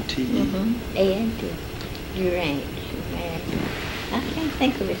 D-U-R-A-N-T? Mm-hmm. A-N-T. Durant, she married. I can't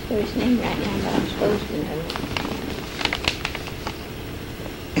think of his first name right now, but I'm supposed to know.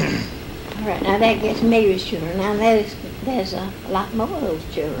 All right, now that gets Mary's children. Now there's a lot more of those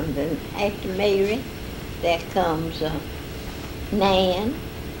children. Then after Mary, there comes Nan,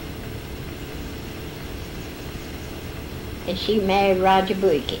 and she married Roger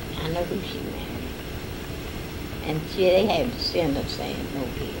Burkett. I know who she married. And they have descendants there in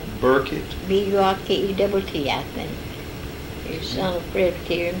Mobile. Burkett? B-U-R-K-E-T-T, I think. He's son of a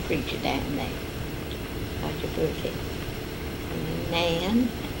Presbyterian preacher down there, Roger Burkett. And then Nan,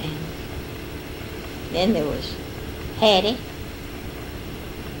 and then there was Hattie,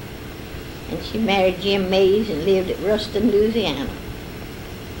 and she married Jim Mays and lived at Ruston, Louisiana.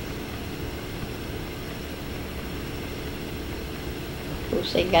 Of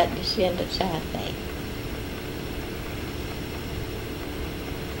course, they got descendants out there.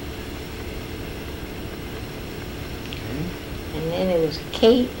 Okay. And then there was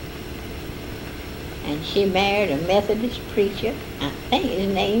Kate, and she married a Methodist preacher. I think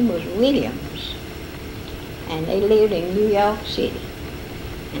his name was Williams. And they lived in New York City.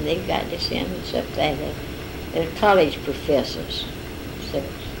 And they've got descendants up there. They're college professors. So,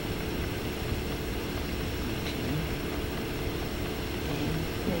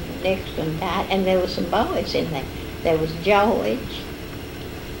 and the next one died. And there were some boys in there. There was George.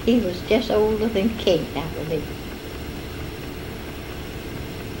 He was just older than Kate, I believe.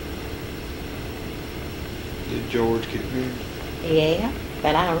 Did George get married? Yeah.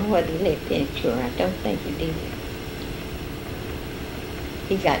 But I don't know whether he left any children. I don't think he did.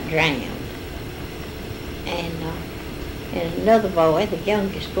 He got drowned. And another boy, the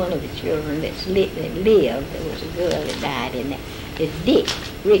youngest one of the children that lived, there was a girl that died in there, is Dick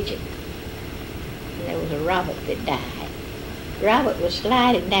Richard. And there was a Robert that died. Robert was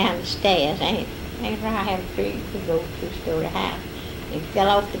sliding down the stairs. Ain't where I have a dream to go two-story house. He fell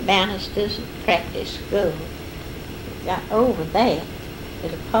off the banisters and cracked his skull. He got over there.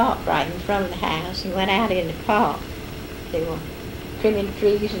 There's a park right in front of the house. He went out in the park. They were trimming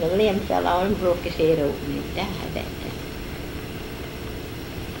trees and a limb fell on him and broke his head open and he died that day.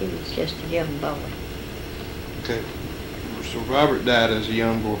 He was just a young boy. Okay. Was So Robert died as a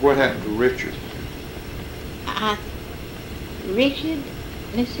young boy. What happened to Richard? Richard,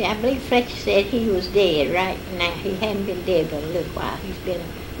 let's see, I believe Fletcher said he was dead right now. He hadn't been dead but a little while. He's been an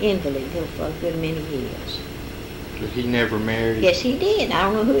invalid for a good many years. But he never married? Yes, he did. I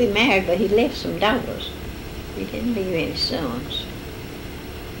don't know who he married, but he left some daughters. He didn't leave any sons.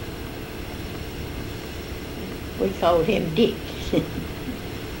 We called him Dick.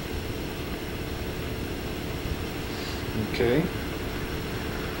 Okay.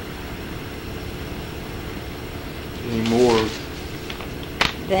 Any more?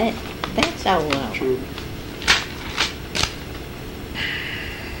 That's all of them. Children.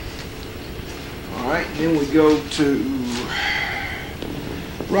 All right, then we go to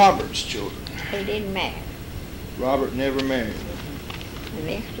Robert's children. They didn't marry. Robert never married. The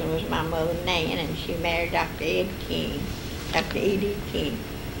next one was my mother, Nan, and she married Dr. Ed King, Dr. E.D. King.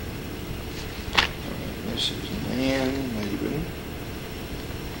 This is Nan Maiben.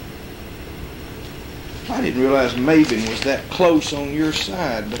 I didn't realize Maiben was that close on your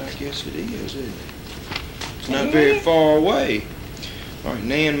side, but I guess it is, isn't it? It's not very far away. All right,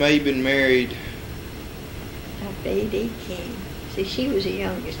 Nan Maiben married Dr. E.D. King. See, she was the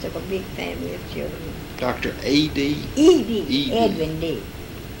youngest of a big family of children. Dr. A.D. E.D. Edwin D.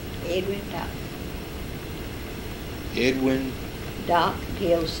 Edwin Doc. Edwin Doc,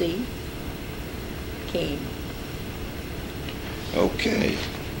 D.O.C. King. Okay.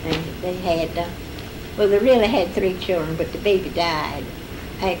 And they had, well, they really had 3 children, but the baby died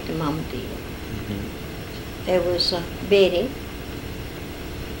after Mama did. Mm-hmm. There was Betty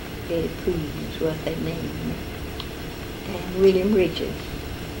Poole is what they named me, and William Richards.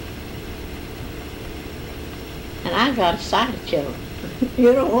 And I got a sight of children.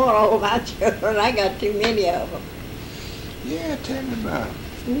 You don't want all my children. I got too many of them. Yeah, tell me about it.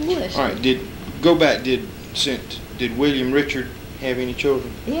 Yes. All right, did William Richard have any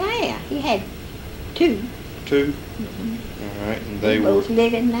children? Yeah, he had 2. 2? Mm-hmm. All right, and They're both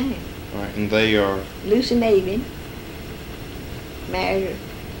living now. All right, and they are? Lucy Maiben married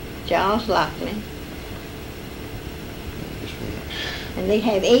Charles Lachlan, and they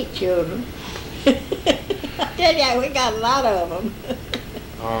have 8 children. I tell you, we got a lot of them.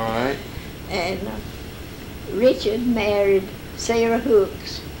 All right. And Richard married Sarah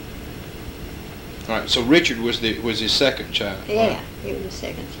Hooks. All right, so Richard was his second child. Yeah, right? he was the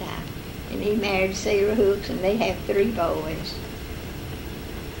second child. And he married Sarah Hooks, and they have 3 boys.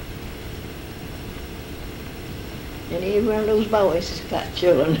 And every one of those boys has got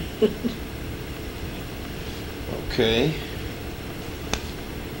children. Okay.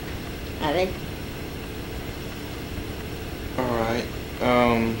 I think. All right.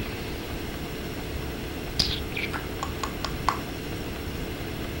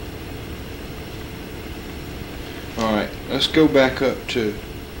 All right. Let's go back up to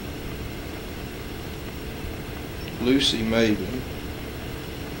Lucy Maiben.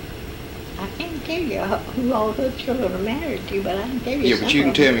 I can't tell you who all her children are married to, but I can tell you. Yeah, but you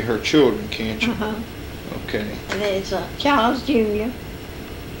can tell me her children, can't you? Uh-huh. Okay. And there's Charles Jr.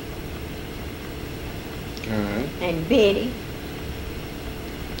 All right. and Betty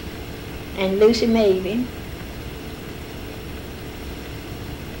and Lucy Maiben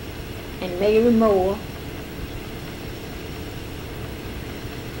and Mary Moore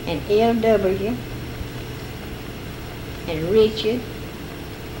and L.W. and Richard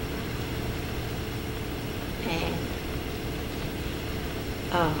and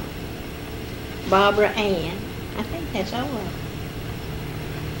Barbara Ann. I think that's all of them.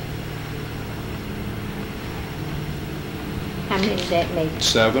 How many did that make?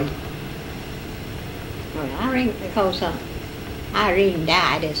 7. Well, Irene, because Irene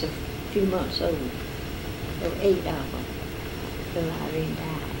died as a few months old. There were 8 of them when Irene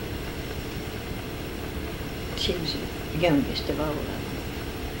died. She was the youngest of all of them.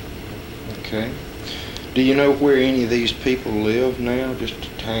 Okay. Do you know where any of these people live now? Just a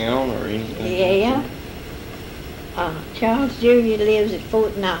town or anything? Yeah. Charles Jr. lives at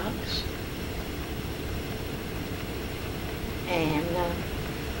Fort Knox. And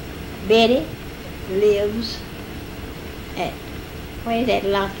Betty lives at, where's that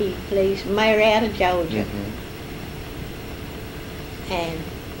Lockheed place? Marietta, Georgia. Mm-hmm. And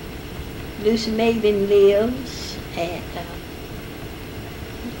Lucy Maiben lives at,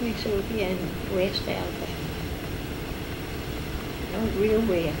 where's over here in West Alabama? I know it real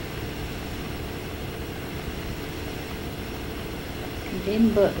well. And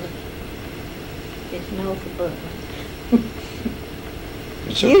then Butler. It's north of Butler.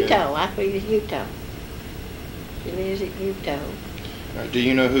 It's okay. Utah, I think it's Utah. She lives at Utah. Do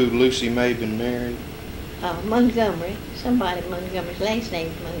you know who Lucy Maiben married? Montgomery. Somebody Montgomery's last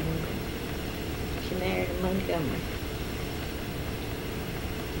name's Montgomery. She married a Montgomery.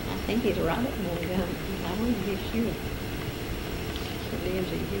 I think it's Robert Montgomery. I won't be sure. She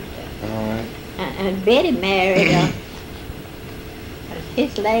lives in Utah. All right. And Betty married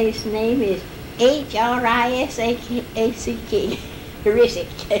his last name is Hrisack. Rissick.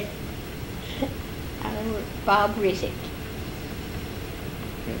 I don't know, Bob Rissick.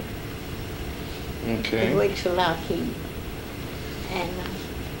 Okay. He works for Lockheed. And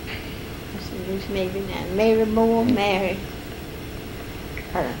Miss Maiben and Mary Moore married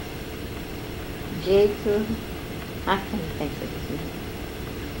her. Jacob, I can't think of his name.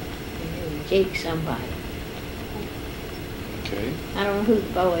 Jake somebody. Okay. I don't know who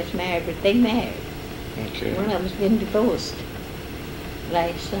the boys married, but they married. Okay. One of them's been divorced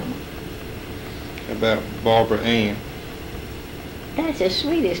last summer. How about Barbara Ann? That's the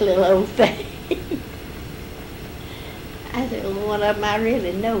sweetest little old thing. I said, well, one of them I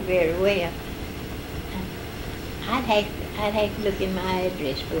really know very well. I'd have to look in my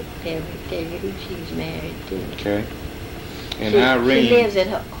address book to tell you who she's married to. Okay. And she Irene. She lives at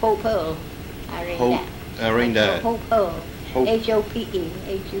Hope Hull. Irene died. Hope Hull. Hope. Hope, Hull.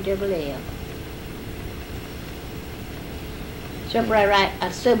 It's up right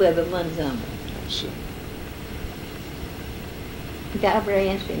a suburb of Montgomery. Let's see. Barbara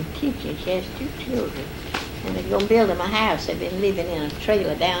Ann's been teaching. She has 2 children. And they're going to build them a house. They've been living in a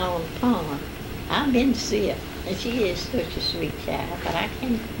trailer down on the pond. I've been to see her. And she is such a sweet child. But I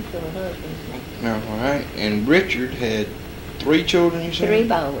can't think of her husband's name. All right. And Richard had 3 children, you said? 3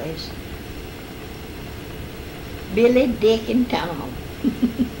 boys. Billy, Dick, and Tom.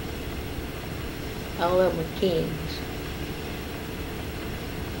 All of them are kings.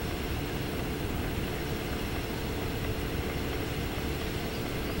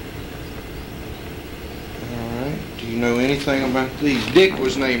 Do you know anything about these? Dick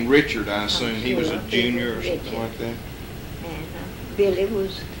was named Richard, I assume. He was a junior or something like that. And Billy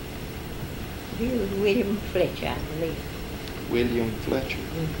was William Fletcher, I believe. William Fletcher.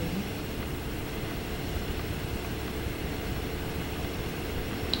 Mm-hmm.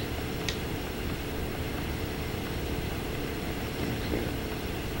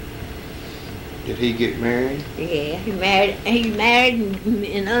 Did he get married? Yeah, he married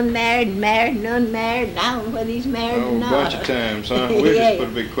and unmarried and married and unmarried, and I don't know whether he's married or Oh, a not. bunch of times, huh? We'll Yeah. just put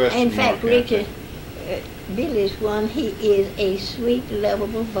a big question In mark fact, out Richard, there. Billy's one, he is a sweet,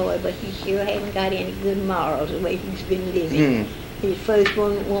 lovable boy, but he sure hasn't got any good morals the way he's been living. He's first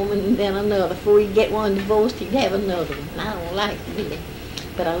one woman and then another. Before he'd get one divorced, he'd have another one. And I don't like Billy,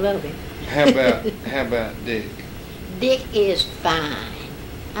 but I love him. How about Dick? Dick is fine.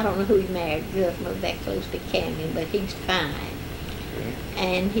 I don't know who he married, girl from back close to Camden, but he's fine. Okay.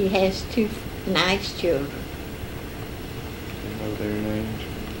 And he has 2 nice children. Do you know their names?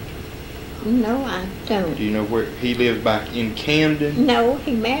 No, I don't. Do you know where he lives back in Camden? No,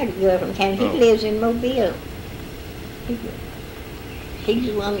 he married a girl from Camden. Oh. He lives in Mobile. He's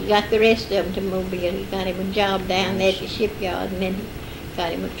the one that got the rest of them to Mobile. He got him a job down there at the shipyard, and then he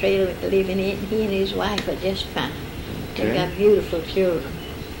got him a trailer to live in it, and he and his wife are just fine. Okay. They've got beautiful children.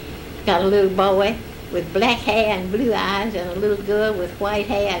 Got a little boy with black hair and blue eyes, and a little girl with white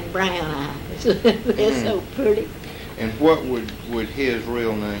hair and brown eyes. They're so pretty. And what would his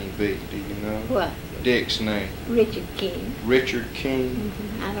real name be? Do you know? What? Dick's name. Richard King. Richard King.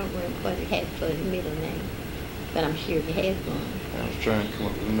 I don't remember what he had for the middle name, but I'm sure he had one. I was trying to come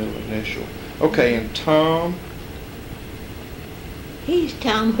up with the middle initial. Okay, and Tom? He's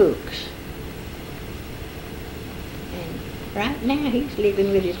Tom Hooks. And right now he's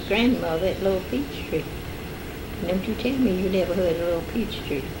living with his grandmother at Lower Peachtree. Don't you tell me you never heard of Lower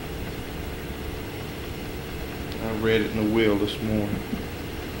Peachtree. I read it in the will this morning.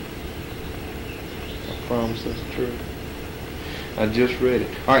 I promise that's true. I just read it.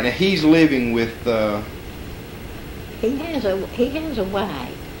 All right, now he's living with. He has a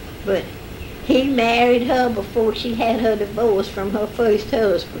wife, but he married her before she had her divorce from her first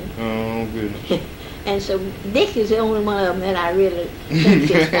husband. Oh goodness. And so Dick is the only one of them that I really think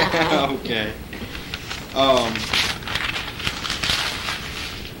is fine. Okay.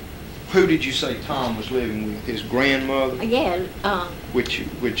 Who did you say Tom was living with? His grandmother? Yeah. Which?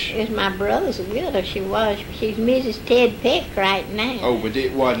 It's my brother's widow. She's Mrs. Ted Peck right now. Oh, but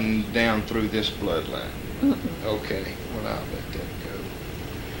it wasn't down through this bloodline. Mm-mm. Okay. Well, I'll let that go.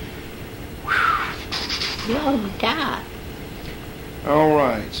 You ought to be tired. All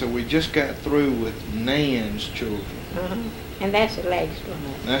right. So we just got through with Nan's children. Uh-huh. And that's the last one.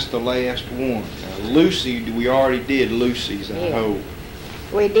 That's the last one. Now, Lucy, we already did Lucy's, I Yeah. hope.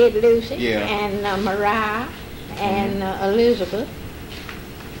 We did Lucy Yeah. and Mariah and Elizabeth.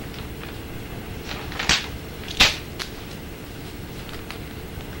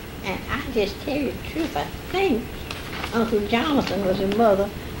 And I just tell you the truth, I think Uncle Jonathan was the mother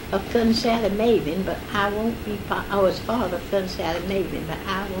of Cousin Sally Maiben, but I won't be, I was father of Cousin Sally Maiben, but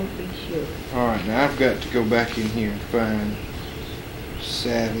I won't be sure. All right, now I've got to go back in here and find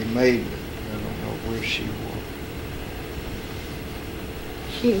Sally Maiben. I don't know where she was.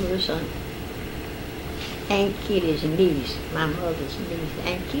 She was Aunt Kitty's niece, my mother's niece.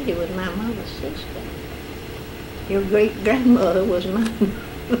 Aunt Kitty was my mother's sister. Your great-grandmother was my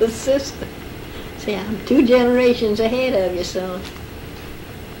mother's sister. See, I'm 2 generations ahead of you, son.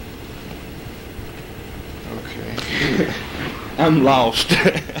 Okay. I'm lost.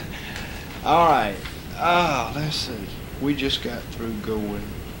 All right. Let's see. We just got through going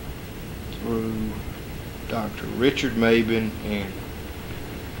through Dr. Richard Maiben and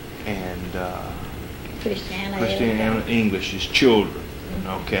Christiana English's children.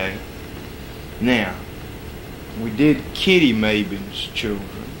 Okay. Now, we did Kitty Maiben's children.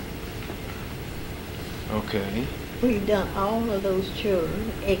 Okay. We've done all of those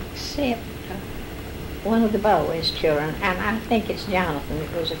children except one of the boys' children, and I think it's Jonathan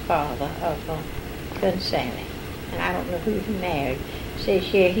that was the father of Cousin Sally. And I don't know who he married. Says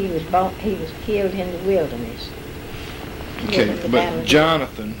here he was killed in the wilderness. Okay, but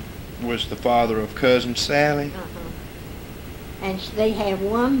Jonathan was the father of Cousin Sally? And they have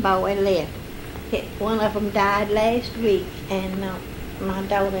one boy left. One of them died last week, and my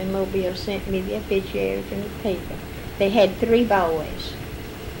daughter in Mobile sent me the obituary from the paper. They had 3 boys.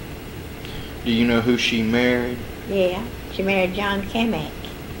 Do you know who she married? Yeah, she married John Kamak.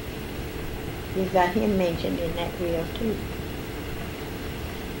 You've got him mentioned in that will, too.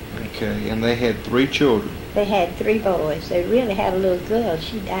 Okay, and they had 3 children. They had 3 boys. They really had a little girl.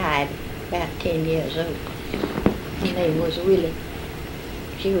 She died about 10 years old. Her name was Willie.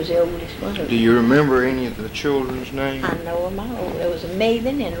 She was the oldest one of them. Do you remember any of the children's names? I know them all. There was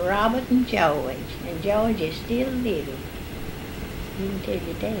Maiben and Robert and George. And George is still living. You can tell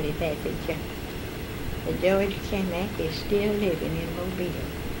your daddy that the George Kamak is still living in Mobile.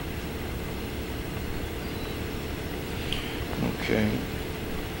 Okay.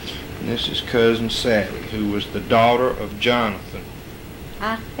 And this is Cousin Sally, who was the daughter of Jonathan.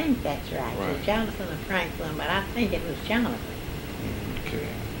 I think that's right. Right. It was Jonathan and Franklin, but I think it was Jonathan. Okay.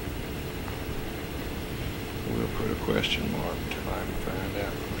 We'll put a question mark until I can find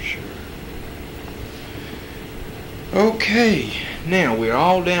out for sure. Okay. Now we're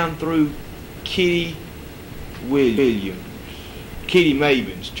all down through Kitty Williams. Kitty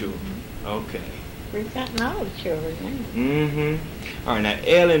Maiben's children. Okay. We've gotten all the children now. Mm-hmm. All right, now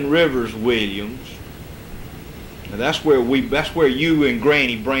Ellen Rivers Williams. Now that's where you and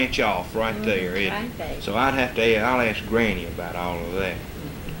Granny branch off right there, isn't right it? there. So I'll ask Granny about all of that.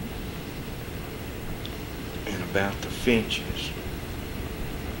 And about the Finches.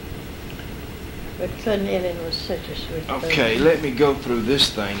 But Cousin Ellen was such a sweet Okay, person. let me go through this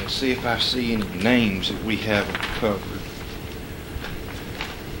thing and see if I see any names that we haven't covered.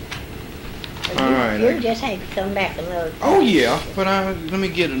 But All right. You just had to come back another time. Oh yeah, but let me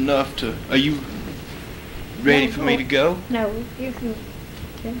get enough to. Are you ready for me to go? No, you can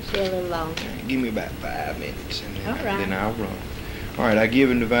stay a little longer. Give me about 5 minutes, and All right. then I'll run. All right, I give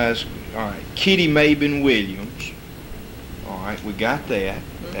and advise. All right, Kitty Maiben Williams. All right, we got that.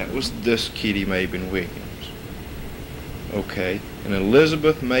 That was this Kitty Maiben Williams. Okay, and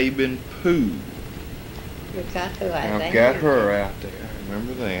Elizabeth Maiben Pooh. You've got her out there. I've got her out there. I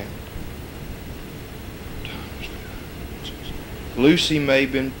remember that. Lucy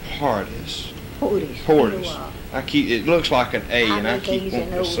Mabin Portis. Portis. It looks like an A, and I keep wanting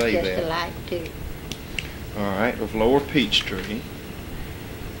to say just that. alike too. All right, of Lower Peachtree.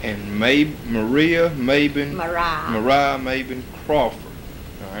 And Maria Mabin Mabin Crawford.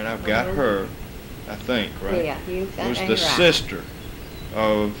 All right, I've got her, I think, right? Yeah, you got her was the right. sister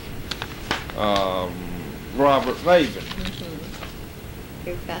of Robert Mabin. Mm-hmm.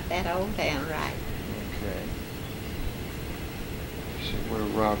 You've got that all down right. Okay. Let's see where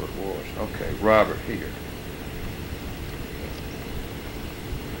Robert was. Okay, Robert here.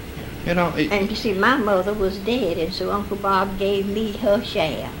 You know, And you see, my mother was dead, and so Uncle Bob gave me her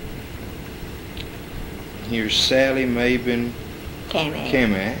share. Here's Sally Mabin Kamak.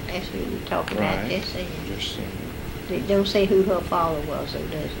 That's who you're talking about. Right. Just saying. Just saying. It don't say who her father was, though,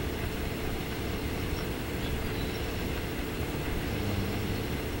 does it?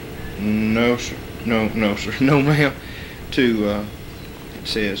 No, sir. No, sir. No, ma'am. It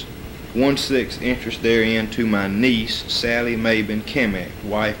says 1/6 interest therein to my niece, Sally Maiben Kamak,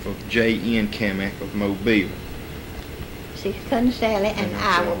 wife of J.N. Kamak of Mobile. See, Cousin Sally and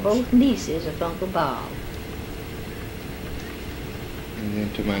I were both nieces of Uncle Bob. And then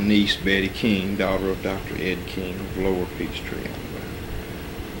to my niece, Betty King, daughter of Dr. Ed King of Lower Peachtree, Alabama.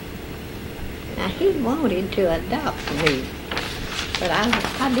 Now, he wanted to adopt me, but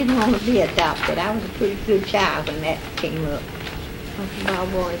I didn't want to be adopted. I was a pretty good child when that came up. Uncle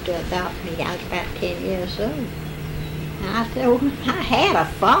Bob wanted to adopt me. I was about 10 years old. And I said, oh, I had a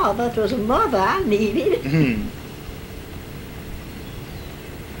father. It was a mother I needed.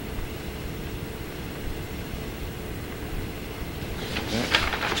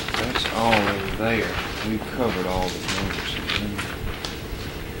 That's all in there. We've covered all the numbers.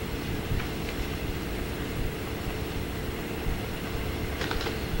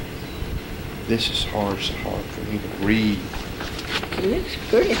 This is hard. It's hard for me to read. It looks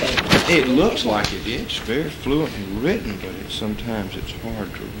pretty, baby. It looks like it is. It's very fluently written, but sometimes it's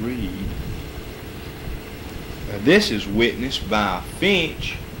hard to read. This is witnessed by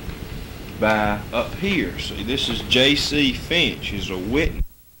Finch, by up here. See, this is J.C. Finch is a witness.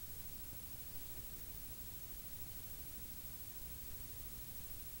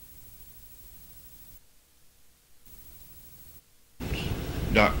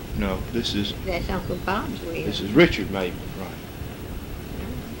 No, this is... That's Uncle Bob's will. This is Richard Maiben, right.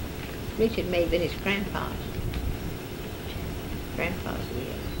 Richard Maiben is Grandpa's. Grandpa's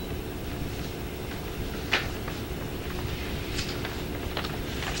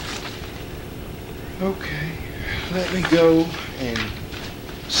will. Okay, let me go and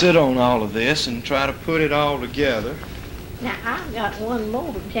sit on all of this and try to put it all together. Now, I've got one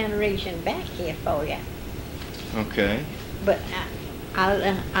more generation back here for you. Okay. But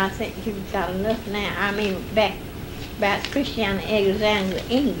I think you've got enough now. I mean, back about Christiana Alexander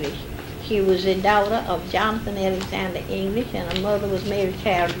English. She was the daughter of Jonathan Alexander English, and her mother was Mary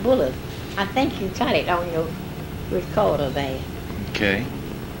Cloud Bullard. I think you got it on your recorder there. Okay.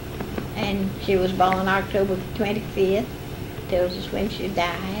 And she was born October 25th. Tells us when she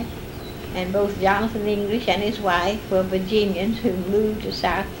died. And both Jonathan English and his wife were Virginians who moved to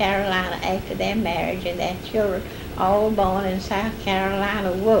South Carolina after their marriage, and their children, all born in South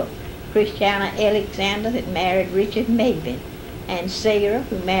Carolina, were Christiana Alexander, that married Richard Maiben, and Sarah,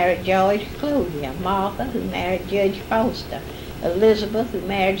 who married George Clodier, Martha, who married Judge Foster, Elizabeth, who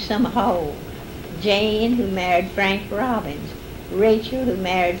married Summer Hall, Jane, who married Frank Robbins, Rachel, who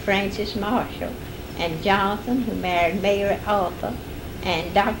married Francis Marshall, and Jonathan, who married Mary Arthur,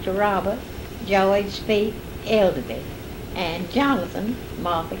 and Dr. Robert George Speight Elderby, and Jonathan,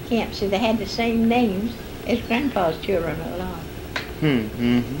 Martha Kemp. See, they had the same names as Grandpa's children a lot.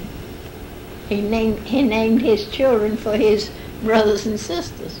 He named his children for his brothers and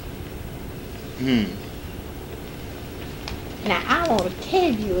sisters. Now, I want to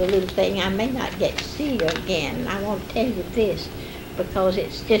tell you a little thing. I may not get to see you again, and I want to tell you this because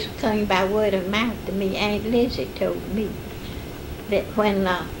it's just coming by word of mouth to me. Aunt Lizzie told me that when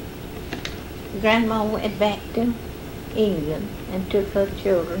Grandma went back to England and took her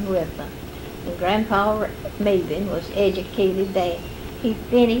children with her, and Grandpa Maiben was educated there. He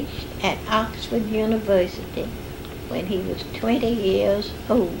finished at Oxford University when he was 20 years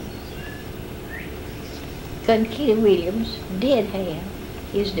old. Cousin Kitty Williams did have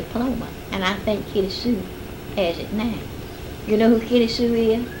his diploma, and I think Kitty Sue has it now. You know who Kitty Sue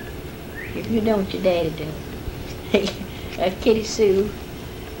is? If you don't, your daddy does. Kitty Sue,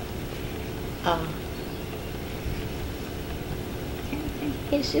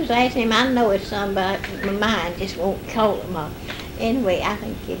 Kitty Sue's last name, I know it's somebody, my mind just won't call him up. Anyway, I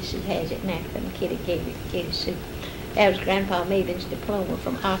think Kitty Sue has it now, and Kitty gave it to Kitty Sue. That was Grandpa Maiben's diploma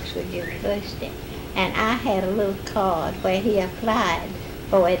from Oxford University. And I had a little card where he applied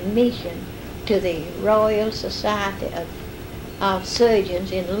for admission to the Royal Society of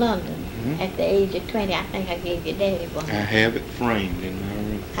Surgeons in London. At the age of 20, I think I gave your daddy one. I have it framed in my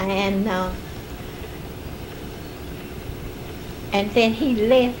room. And then he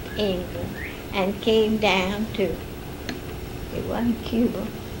left England and came down to, it wasn't Cuba,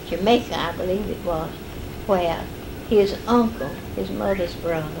 Jamaica, I believe it was, where his uncle, his mother's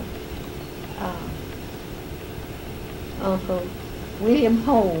brother, Uncle William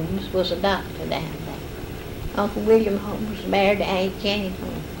Holmes, was a doctor down there. Uncle William Holmes was married to Aunt Jane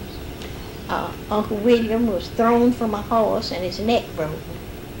Holmes. Uncle William was thrown from a horse and his neck broken,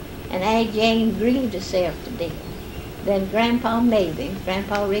 and Aunt Jane grieved herself to death. Then Grandpa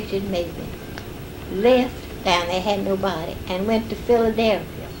Richard Maiben, left down there, had nobody, and went to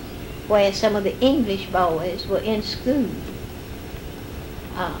Philadelphia, where some of the English boys were in school.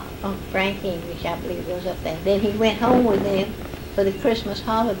 Uncle Frank English, I believe, was up there. Then he went home with them for the Christmas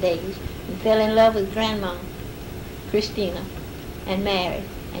holidays and fell in love with Grandma Christina and married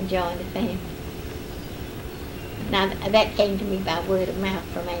and joined the family. Now, that came to me by word of mouth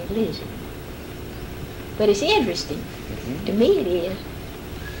from Aunt Lizzie. But it's interesting. To me it is.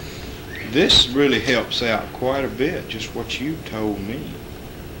 This really helps out quite a bit, just what you told me.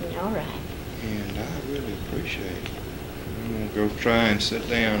 All right. And I really appreciate it. I'm going to go try and sit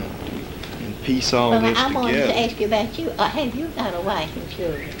down and piece all this I together. wanted to ask you about you. Have you got a wife and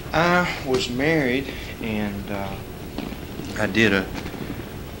children? I was married, and I did a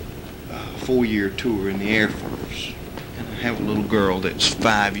 4-year tour in the Air Force. And I have a little girl that's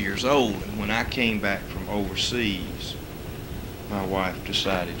 5 years old. And when I came back from overseas, my wife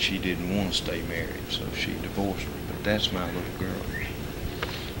decided she didn't want to stay married, so she divorced me. But that's my little girl.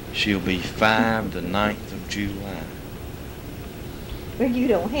 She'll be 5 the 9th of July. Well, you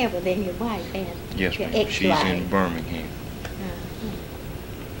don't have her, then your wife has. Yes, your ma'am. She's ex-wife. in Birmingham. Uh-huh.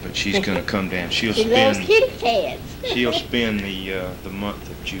 But she's going to come down. She'll She loves spend kitty cats. she'll spend the month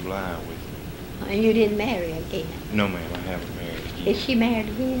of July with me. And you didn't marry again. No, ma'am, I haven't married again. Is she married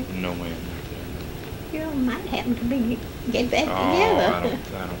again? No, ma'am. You know, might happen to be get back Oh, together.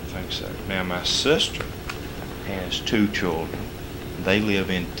 I don't think so. Now, my sister has 2 children. They live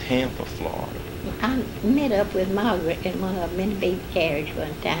in Tampa, Florida. I met up with Margaret in one of them in a baby carriage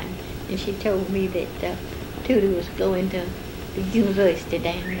one time, and she told me that Tuda was going to the university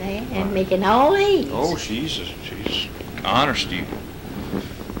down there and making all A's. Oh, she's honor student.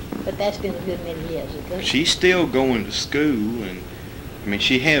 But that's been a good many years ago. She's still going to school, and I mean,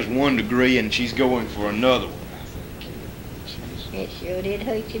 she has 1 degree, and she's going for another one, I think. It sure did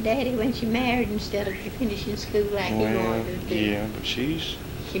hurt your daddy when she married instead of finishing school like he wanted to do. Yeah, but She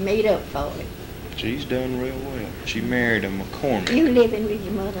made up for it. she's done real well. She married a McCormick. You living with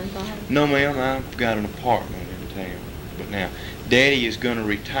your mother and father? No, ma'am, I've got an apartment in town. But now, Daddy is going to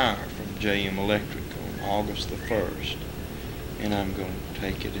retire from JM Electric on August the 1st. And I'm going to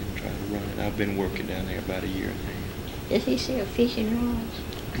take it and try to run it. I've been working down there about a year and a half. Does he sell fishing rods?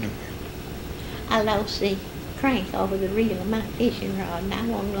 No, ma'am. I lost the crank off of the reel of my fishing rod, and I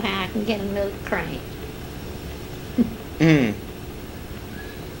want to know how I can get another crank.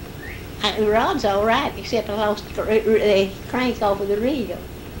 The rod's all right, except I lost the crank off of the reel.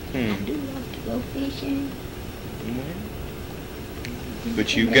 I do love to go fishing.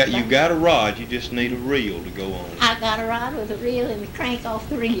 But you got a rod. You just need a reel to go on. I got a rod with a reel and the crank off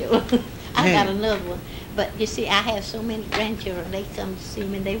the reel. I got another one. But you see, I have so many grandchildren, they come to see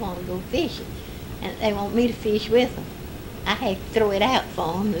me and they want to go fishing. And they want me to fish with them. I have to throw it out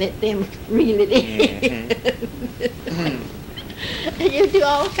for them, let them reel it in. You do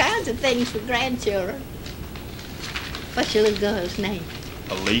all kinds of things for grandchildren. What's your little girl's name?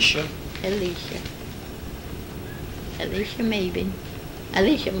 Alicia? Alicia. Alicia Maiben.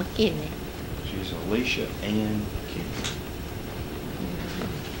 Alicia McKinley. She's Alicia Ann McKinley.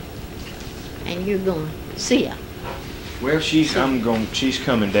 And you're going to see her. Well, she's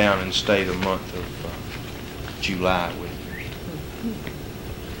coming down and stay the month of July with me.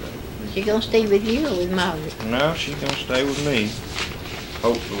 She going to stay with you or with Margaret? No, she's going to stay with me.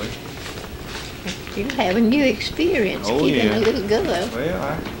 Hopefully. You'll have a new experience keeping a little girl.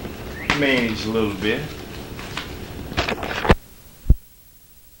 Well, I managed a little bit.